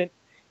assistant,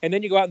 and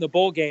then you go out in the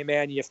bowl game,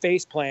 man, you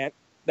face plant.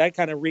 That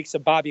kind of reeks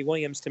of Bobby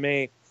Williams to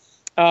me.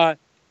 And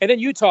then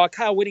Utah,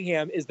 Kyle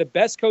Whittingham is the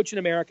best coach in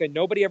America.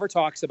 Nobody ever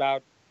talks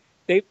about.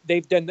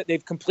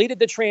 They've completed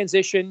the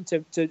transition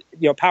to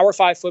Power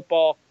 5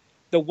 football.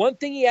 The one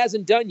thing he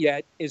hasn't done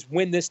yet is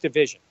win this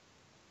division.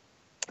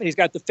 And he's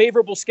got the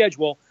favorable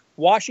schedule.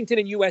 Washington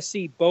and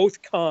USC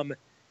both come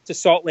to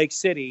Salt Lake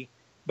City,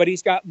 but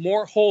he's got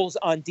more holes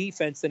on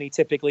defense than he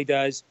typically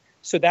does.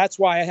 So that's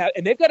why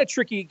and they've got a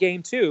tricky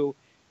game too.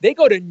 They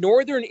go to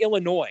Northern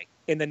Illinois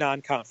in the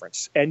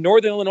non-conference, and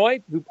Northern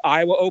Illinois, who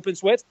Iowa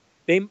opens with,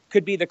 they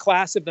could be the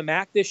class of the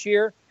MAC this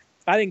year.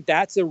 I think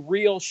that's a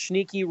real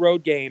sneaky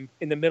road game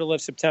in the middle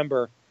of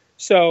September.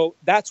 So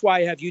that's why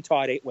I have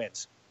Utah at 8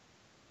 wins.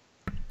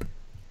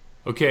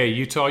 Okay,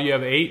 Utah, you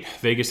have 8.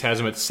 Vegas has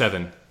them at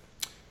 7.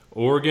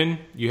 Oregon,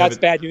 you have. That's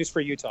bad news for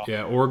Utah.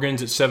 Yeah,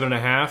 Oregon's at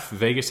 7.5.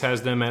 Vegas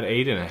has them at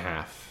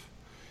 8.5.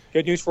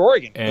 Good news for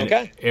Oregon. And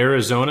okay.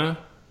 Arizona,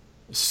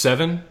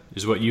 7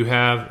 is what you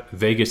have.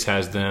 Vegas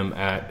has them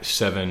at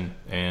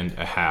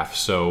 7.5.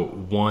 So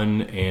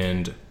 1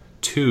 and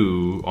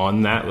 2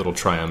 on that little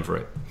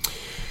triumvirate.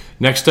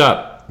 Next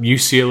up,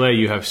 UCLA,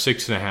 you have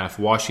 6.5.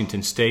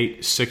 Washington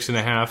State,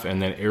 6.5,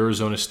 and then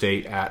Arizona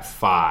State at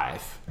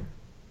 5.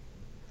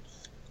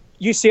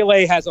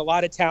 UCLA has a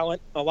lot of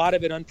talent, a lot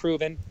of it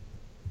unproven,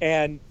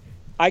 and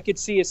I could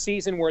see a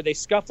season where they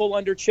scuffle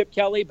under Chip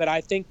Kelly, but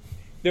I think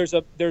there's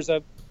a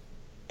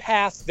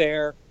path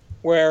there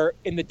where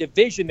in the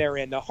division they're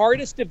in, the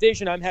hardest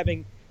division I'm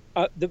having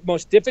the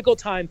most difficult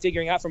time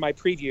figuring out for my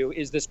preview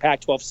is this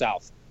Pac-12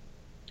 South.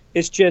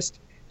 It's just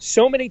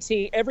so many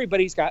teams,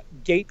 everybody's got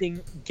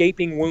gaping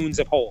wounds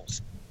of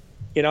holes.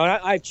 And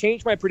I've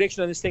changed my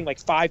prediction on this thing like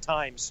 5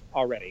 times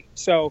already.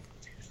 So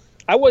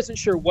I wasn't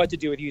sure what to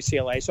do with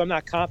UCLA, so I'm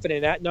not confident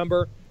in that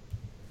number.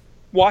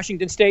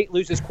 Washington State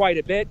loses quite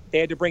a bit. They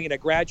had to bring in a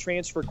grad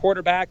transfer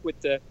quarterback with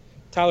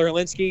Tyler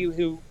Helinski,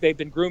 who they've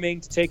been grooming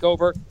to take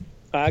over,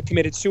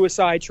 committed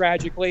suicide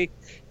tragically.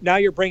 Now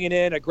you're bringing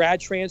in a grad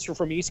transfer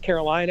from East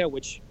Carolina,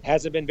 which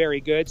hasn't been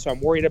very good, so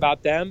I'm worried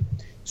about them.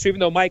 So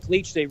even though Mike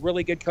Leach is a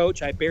really good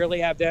coach, I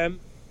barely have them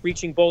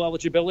reaching bowl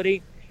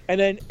eligibility.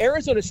 And then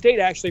Arizona State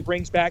actually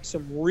brings back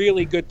some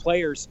really good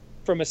players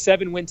from a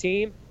 7-win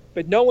team,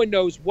 but no one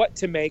knows what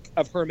to make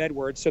of Herm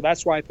Edwards, so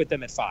that's why I put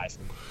them at 5.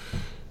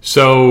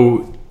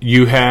 So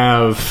you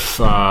have,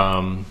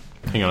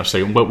 hang on a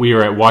second, but we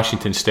are at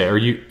Washington State, or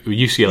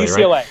UCLA,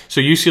 right?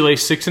 So UCLA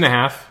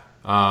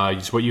 6.5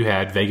 is what you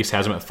had. Vegas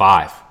has them at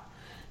 5.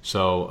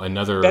 So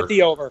another. Bet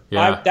the over.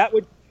 Yeah. That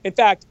would, in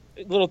fact,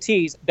 little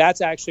tease,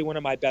 that's actually one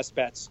of my best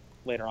bets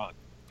later on.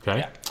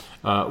 Okay.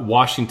 Yeah.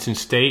 Washington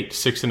State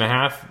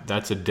 6.5,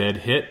 that's a dead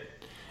hit.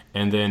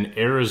 And then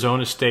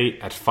Arizona State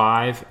at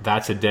 5,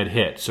 that's a dead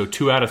hit. So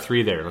 2 out of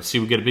 3 there. Let's see,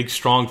 we get a big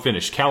strong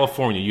finish.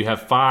 California, you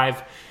have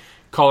 5.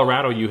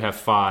 Colorado, you have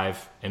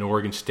 5. And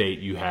Oregon State,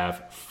 you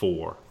have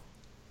 4.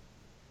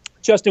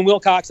 Justin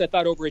Wilcox, I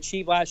thought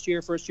overachieved last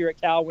year. First year at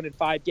Cal, winning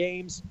 5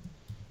 games.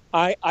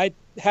 I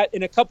had,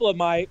 in a couple of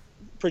my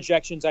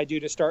projections I do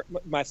to start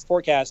my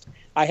forecast,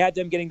 I had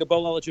them getting the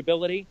bowl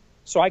eligibility.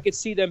 So I could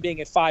see them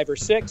being at 5 or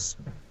 6.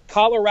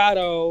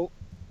 Colorado,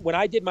 when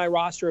I did my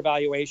roster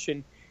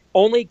evaluation,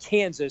 only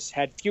Kansas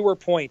had fewer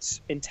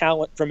points in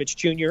talent from its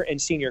junior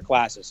and senior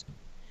classes.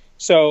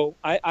 So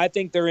I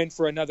think they're in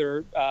for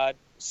another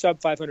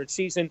sub-500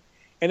 season.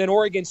 And then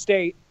Oregon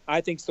State, I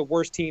think, is the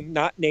worst team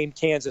not named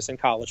Kansas in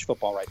college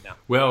football right now.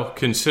 Well,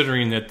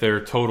 considering that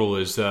their total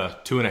is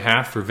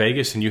 2.5 for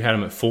Vegas and you had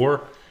them at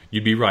 4,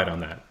 you'd be right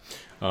on that.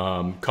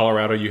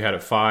 Colorado, you had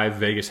at 5.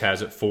 Vegas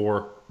has at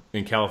 4.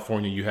 In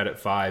California, you had at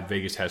 5.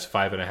 Vegas has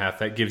 5.5.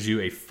 That gives you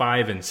a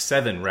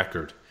 5-7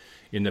 record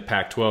in the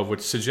Pac-12,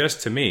 which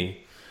suggests to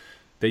me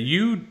that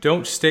you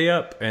don't stay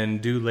up and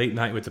do late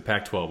night with the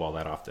Pac-12 all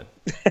that often.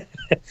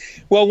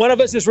 Well, one of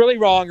us is really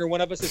wrong or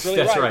one of us is really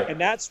That's right. right. And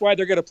that's why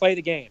they're going to play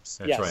the games.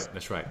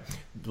 That's right.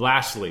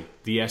 Lastly,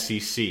 the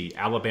SEC,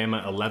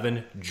 Alabama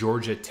 11,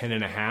 Georgia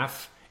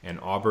 10.5, and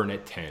Auburn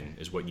at 10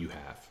 is what you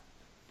have.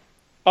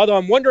 Although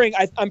I'm wondering,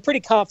 I'm pretty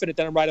confident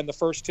that I'm right on the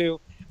first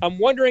two. I'm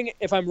wondering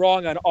if I'm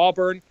wrong on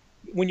Auburn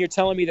when you're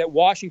telling me that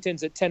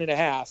Washington's at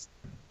 10.5.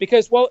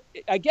 Because, well,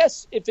 I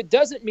guess if it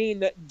doesn't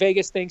mean that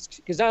Vegas thinks,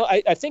 because now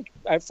I think,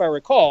 if I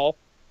recall,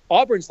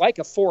 Auburn's like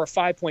a 4 or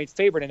 5 point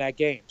favorite in that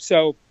game.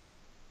 So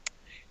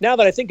now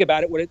that I think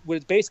about it, what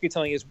it's basically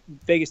telling you is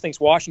Vegas thinks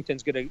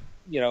Washington's going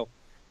to,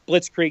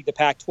 blitzkrieg the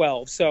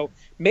Pac-12. So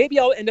maybe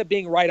I'll end up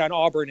being right on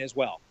Auburn as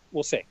well.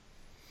 We'll see.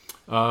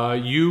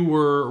 You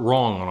were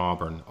wrong on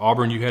Auburn.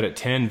 Auburn you had at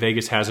 10.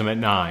 Vegas has them at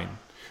 9.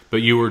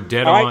 But you were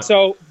dead on. on. All right,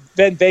 so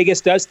then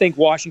Vegas does think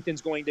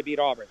Washington's going to beat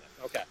Auburn then.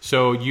 Okay.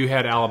 So you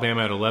had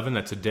Alabama at 11.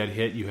 That's a dead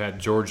hit. You had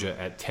Georgia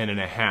at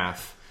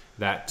 10.5.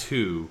 That,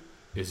 too,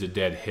 is a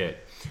dead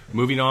hit.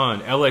 Moving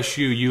on,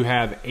 LSU, you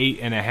have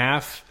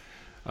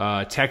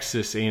 8.5.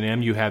 Texas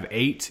A&M, you have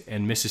 8.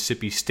 And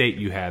Mississippi State,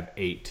 you have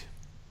 8.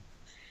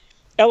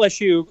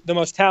 LSU, the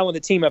most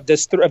talented team of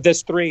this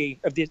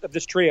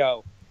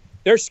trio.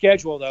 Their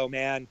schedule, though,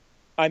 man,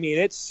 I mean,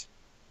 it's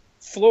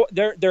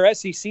their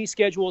SEC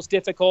schedule is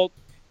difficult.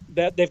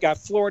 They've got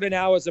Florida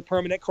now as a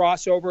permanent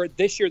crossover.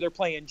 This year they're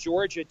playing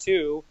Georgia,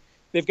 too.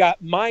 They've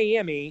got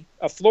Miami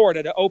of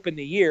Florida to open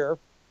the year.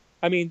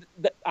 I mean,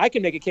 I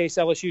can make a case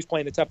LSU's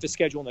playing the toughest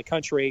schedule in the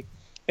country.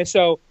 And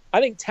so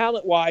I think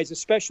talent-wise,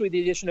 especially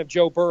the addition of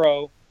Joe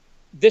Burrow,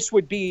 this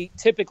would be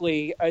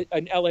typically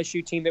an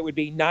LSU team that would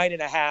be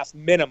 9.5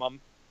 minimum.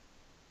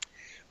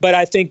 But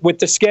I think with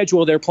the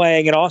schedule they're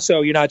playing, and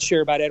also you're not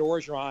sure about Ed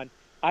Orgeron,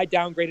 I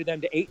downgraded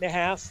them to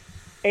 8.5.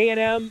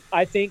 A&M,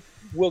 I think,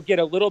 will get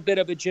a little bit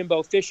of a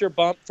Jimbo Fisher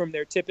bump from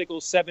their typical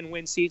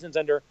 7-win seasons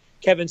under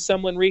Kevin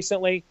Sumlin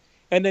recently.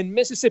 And then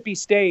Mississippi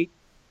State,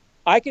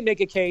 I can make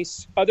a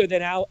case other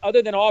than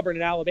Auburn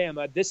and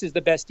Alabama, this is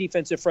the best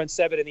defensive front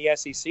seven in the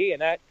SEC,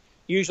 and that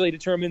usually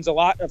determines a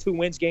lot of who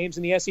wins games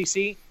in the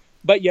SEC.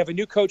 But you have a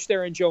new coach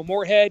there in Joe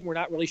Moorhead. We're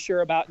not really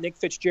sure about Nick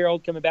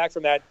Fitzgerald coming back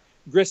from that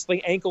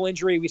grisly ankle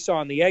injury we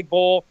saw in the Egg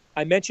Bowl.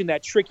 I mentioned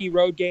that tricky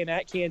road game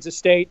at Kansas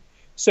State.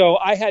 So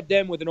I had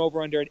them with an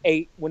over-under at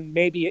 8 when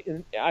maybe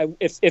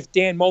if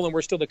Dan Mullen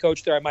were still the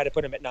coach there, I might have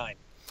put him at 9.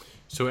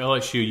 So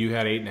LSU, you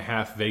had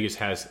 8.5. Vegas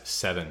has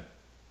 7.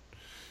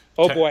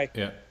 Oh, boy.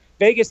 Yeah.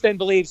 Vegas then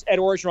believes Ed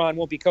Orgeron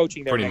won't be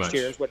coaching there Pretty next much.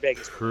 year is what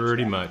Vegas believes.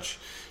 Pretty much.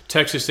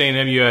 Texas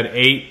A&M, you had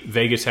 8.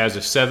 Vegas has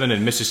a 7.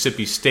 And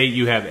Mississippi State,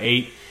 you have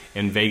 8.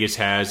 And Vegas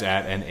has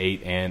at an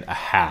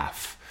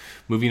 8.5.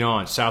 Moving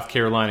on, South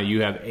Carolina,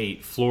 you have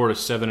 8. Florida,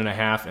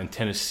 7.5. And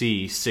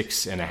Tennessee,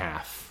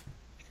 6.5.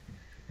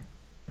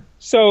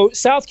 So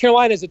South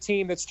Carolina is a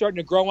team that's starting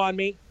to grow on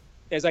me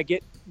as I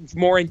get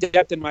more in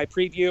depth in my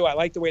preview. I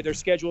like the way their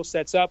schedule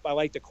sets up. I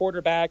like the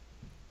quarterback.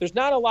 There's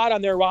not a lot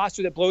on their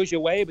roster that blows you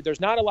away, but there's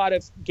not a lot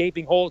of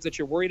gaping holes that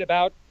you're worried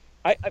about.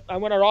 I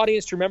want our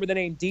audience to remember the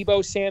name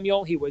Deebo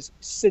Samuel. He was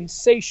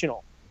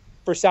sensational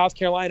for South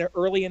Carolina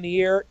early in the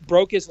year,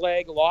 broke his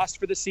leg, lost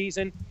for the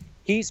season.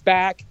 He's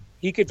back.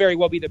 He could very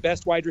well be the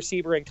best wide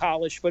receiver in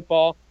college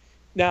football.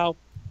 Now,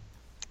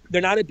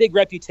 they're not a big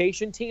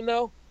reputation team,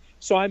 though.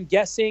 So I'm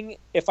guessing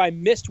if I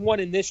missed one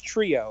in this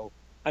trio,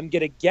 I'm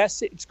going to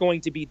guess it's going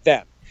to be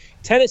them.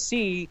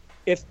 Tennessee,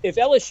 if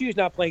LSU's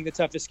not playing the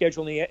toughest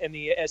schedule in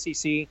the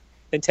SEC,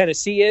 then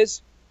Tennessee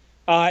is.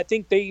 I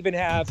think they even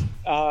have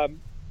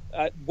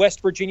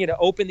West Virginia to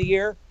open the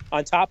year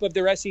on top of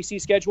their SEC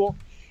schedule.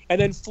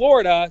 And then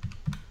Florida,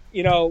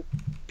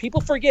 people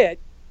forget,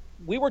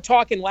 we were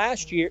talking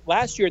last year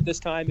at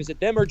this time, is it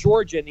them or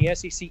Georgia in the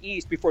SEC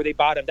East before they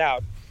bottomed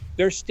out?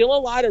 There's still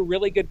a lot of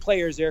really good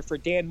players there for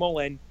Dan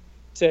Mullen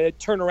to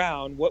turn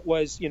around what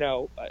was,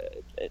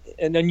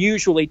 an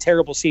unusually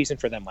terrible season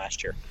for them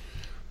last year.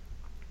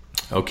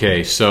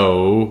 Okay,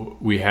 so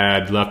we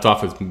had left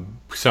off with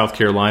South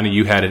Carolina.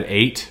 You had it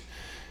 8.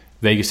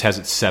 Vegas has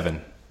it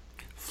 7.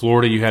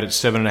 Florida, you had it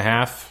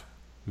 7.5.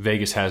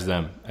 Vegas has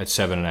them at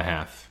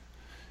 7.5.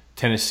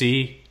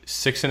 Tennessee,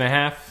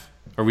 6.5.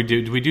 Or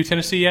did we do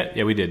Tennessee yet?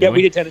 Yeah, we did. Yeah,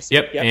 we did Tennessee.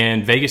 Yep.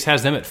 And Vegas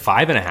has them at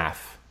 5.5.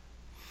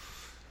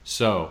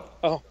 So.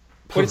 Oh.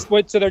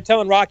 So they're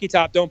telling Rocky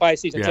Top, don't buy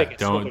season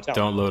tickets.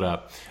 Don't load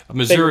up.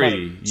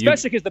 Missouri.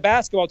 Especially because the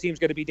basketball team's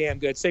going to be damn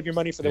good. Save your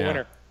money for the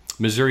winter.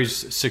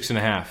 Missouri's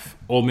 6.5.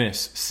 Ole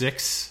Miss,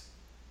 6.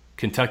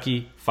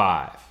 Kentucky,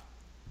 5.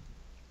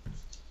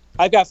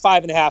 I've got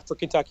 5.5 for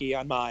Kentucky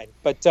on mine.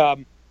 But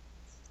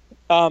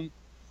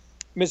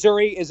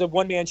Missouri is a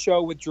one-man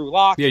show with Drew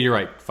Lock. Yeah, you're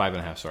right.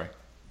 5.5, sorry.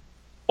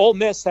 Ole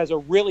Miss has a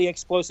really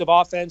explosive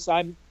offense.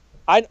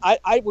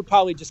 I would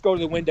probably just go to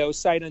the window,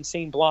 sight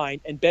unseen,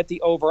 blind, and bet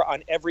the over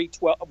on every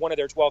one of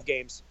their 12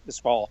 games this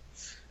fall.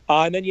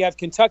 And then you have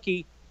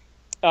Kentucky.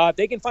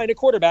 They can find a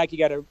quarterback. You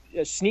got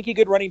a sneaky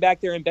good running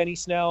back there in Benny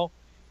Snell,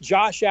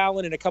 Josh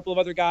Allen, and a couple of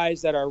other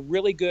guys that are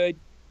really good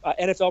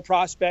NFL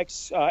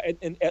prospects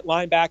at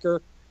linebacker.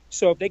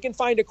 So if they can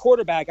find a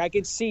quarterback, I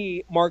can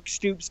see Mark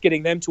Stoops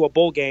getting them to a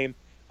bowl game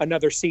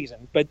another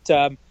season. But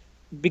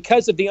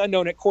because of the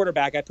unknown at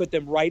quarterback, I put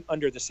them right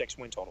under the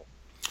 6-win total.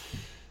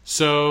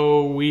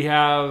 So we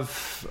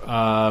have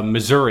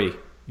Missouri.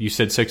 You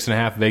said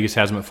 6.5. Vegas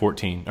has them at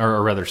 14,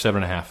 or rather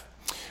 7.5.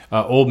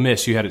 Ole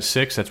Miss, you had at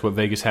 6. That's what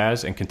Vegas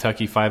has. And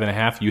Kentucky,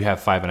 5.5. You have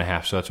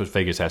 5.5. So that's what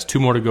Vegas has. 2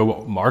 more to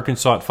go.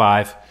 Arkansas at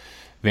 5.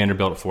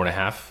 Vanderbilt at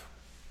 4.5.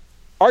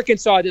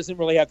 Arkansas doesn't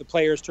really have the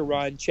players to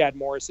run Chad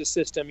Morris's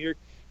system. You're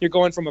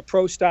going from a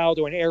pro style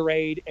to an air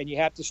raid, and you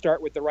have to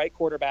start with the right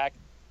quarterback.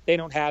 They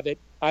don't have it.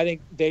 I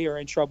think they are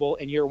in trouble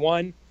in year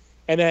one.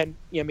 And then,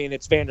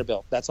 it's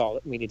Vanderbilt. That's all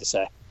we need to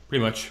say.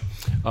 Pretty much.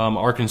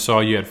 Arkansas,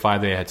 you had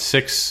 5. They had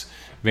 6.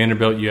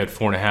 Vanderbilt, you had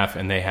 4.5,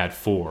 and they had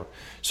 4.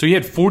 So you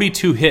had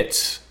 42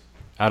 hits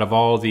out of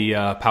all the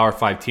Power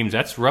 5 teams.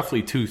 That's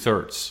roughly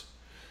 2/3.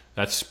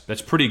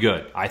 That's pretty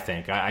good, I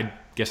think. I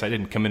guess I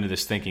didn't come into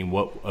this thinking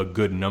what a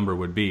good number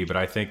would be, but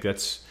I think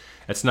that's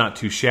not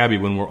too shabby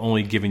when we're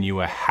only giving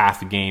you a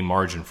half game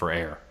margin for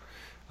error.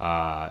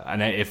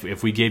 And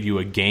if we gave you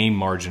a game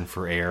margin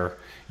for error,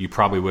 you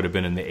probably would have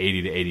been in the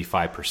 80 to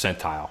 85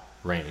 percentile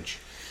range.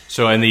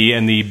 So and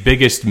the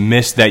biggest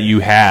miss that you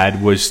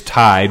had was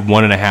tied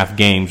 1.5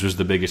 games was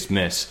the biggest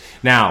miss.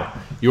 Now,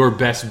 your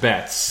best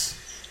bets.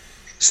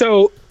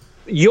 So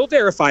you'll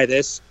verify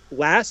this.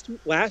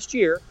 Last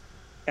year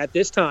at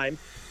this time,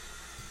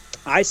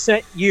 I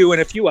sent you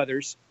and a few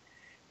others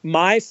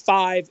my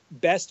 5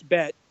 best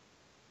bet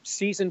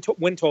season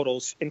win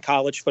totals in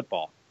college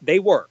football. They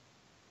were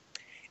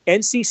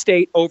NC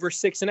State over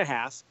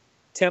 6.5,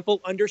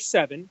 Temple under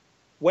 7,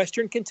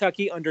 Western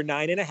Kentucky under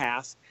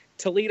 9.5,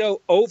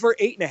 Toledo over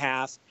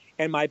 8.5,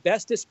 and my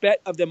bestest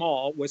bet of them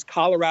all was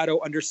Colorado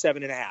under 7.5.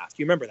 Do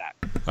you remember that?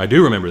 I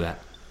do remember that.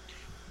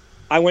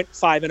 I went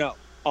 5-0.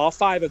 All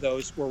 5 of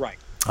those were right.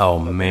 Oh,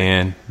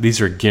 man.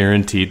 These are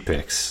guaranteed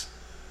picks.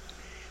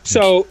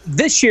 So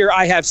this year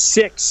I have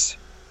 6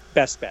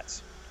 best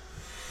bets.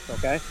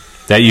 Okay?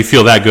 That you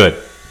feel that good?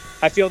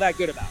 I feel that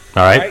good about.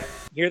 All right.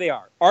 Here they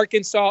are.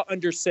 Arkansas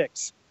under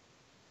 6.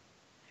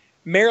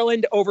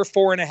 Maryland over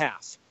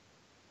 4.5.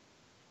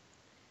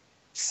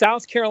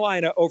 South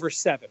Carolina over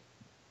 7.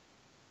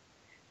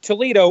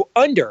 Toledo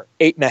under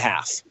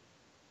 8.5.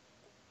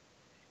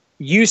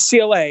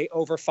 UCLA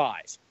over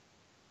 5.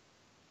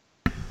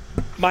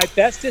 My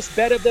bestest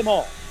bet of them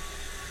all,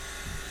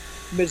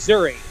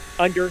 Missouri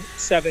under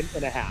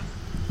 7.5.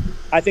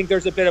 I think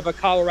there's a bit of a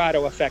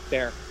Colorado effect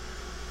there,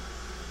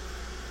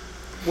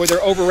 where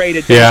they're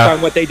overrated based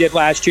on what they did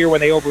last year when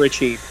they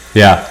overachieved.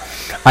 Yeah.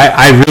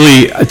 I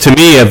really, to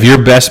me, of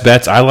your best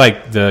bets, I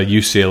like the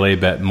UCLA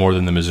bet more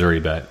than the Missouri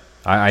bet.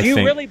 Do you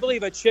really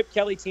believe a Chip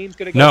Kelly team's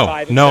going to go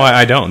 5-7? No,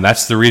 I don't.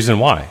 That's the reason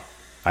why.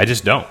 I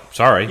just don't.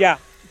 Sorry. Yeah.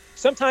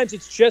 Sometimes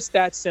it's just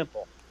that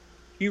simple.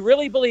 You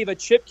really believe a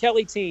Chip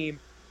Kelly team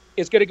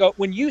is going to go,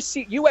 when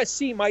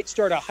USC might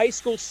start a high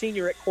school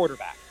senior at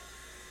quarterback,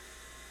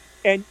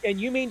 and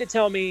you mean to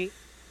tell me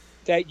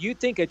that you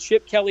think a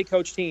Chip Kelly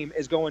coach team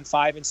is going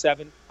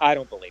 5-7? I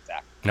don't believe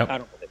that. Nope. I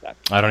don't believe that.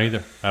 I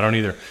don't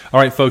either. All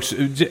right, folks,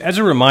 as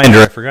a reminder,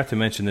 I forgot to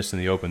mention this in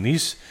the open.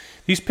 These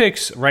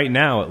picks, right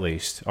now at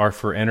least, are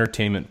for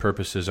entertainment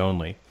purposes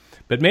only.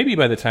 But maybe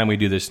by the time we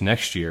do this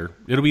next year,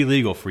 it'll be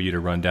legal for you to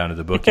run down to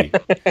the bookie.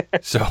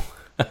 So,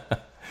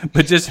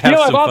 but just have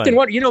some fun. Often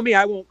wondered, me,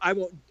 I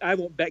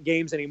won't bet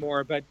games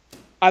anymore. But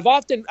I've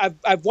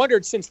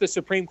wondered since the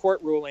Supreme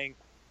Court ruling,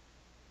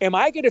 am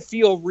I going to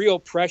feel real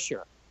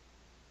pressure,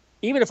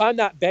 even if I'm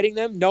not betting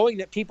them, knowing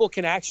that people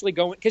can actually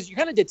go in, because you're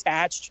kind of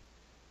detached.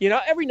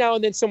 Every now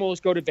and then someone will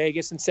just go to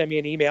Vegas and send me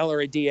an email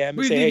or a DM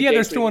and say, "Hey,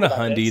 they're throwing a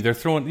hundy. They're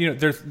throwing,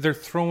 they're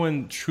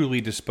throwing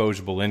truly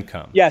disposable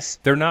income. Yes,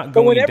 they're not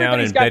going down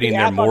and betting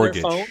their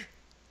mortgage.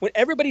 When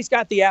everybody's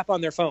got the app on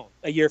their phone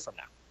a year from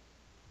now,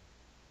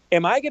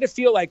 am I going to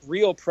feel like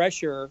real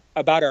pressure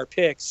about our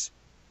picks,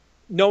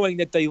 knowing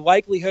that the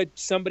likelihood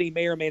somebody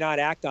may or may not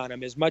act on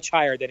them is much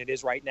higher than it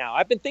is right now?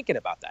 I've been thinking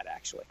about that,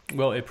 actually.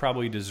 Well, it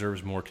probably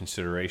deserves more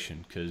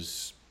consideration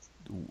because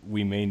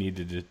we may need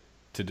to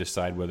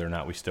decide whether or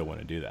not we still want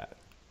to do that.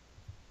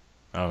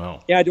 I don't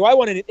know. Yeah, do I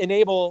want to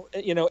enable,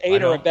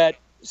 aid or abet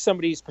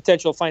somebody's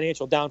potential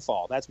financial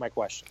downfall? That's my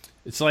question.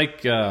 It's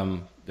like, are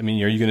you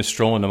going to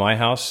stroll into my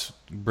house,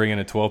 bring in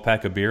a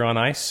 12-pack of beer on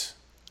ice?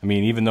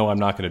 Even though I'm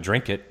not going to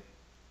drink it.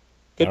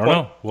 I don't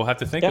know. We'll have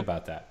to think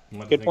about that.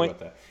 Good point.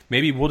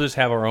 Maybe we'll just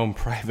have our own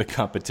private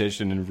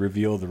competition and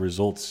reveal the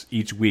results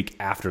each week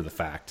after the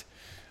fact.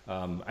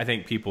 I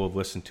think people have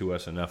listened to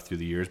us enough through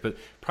the years, but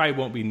probably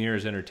won't be near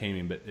as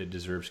entertaining, but it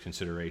deserves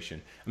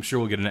consideration. I'm sure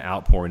we'll get an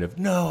outpouring of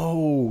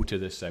no to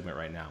this segment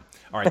right now.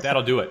 All right,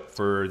 that'll do it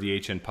for the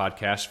HN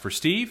Podcast. For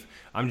Steve,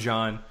 I'm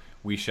John.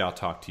 We shall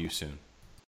talk to you soon.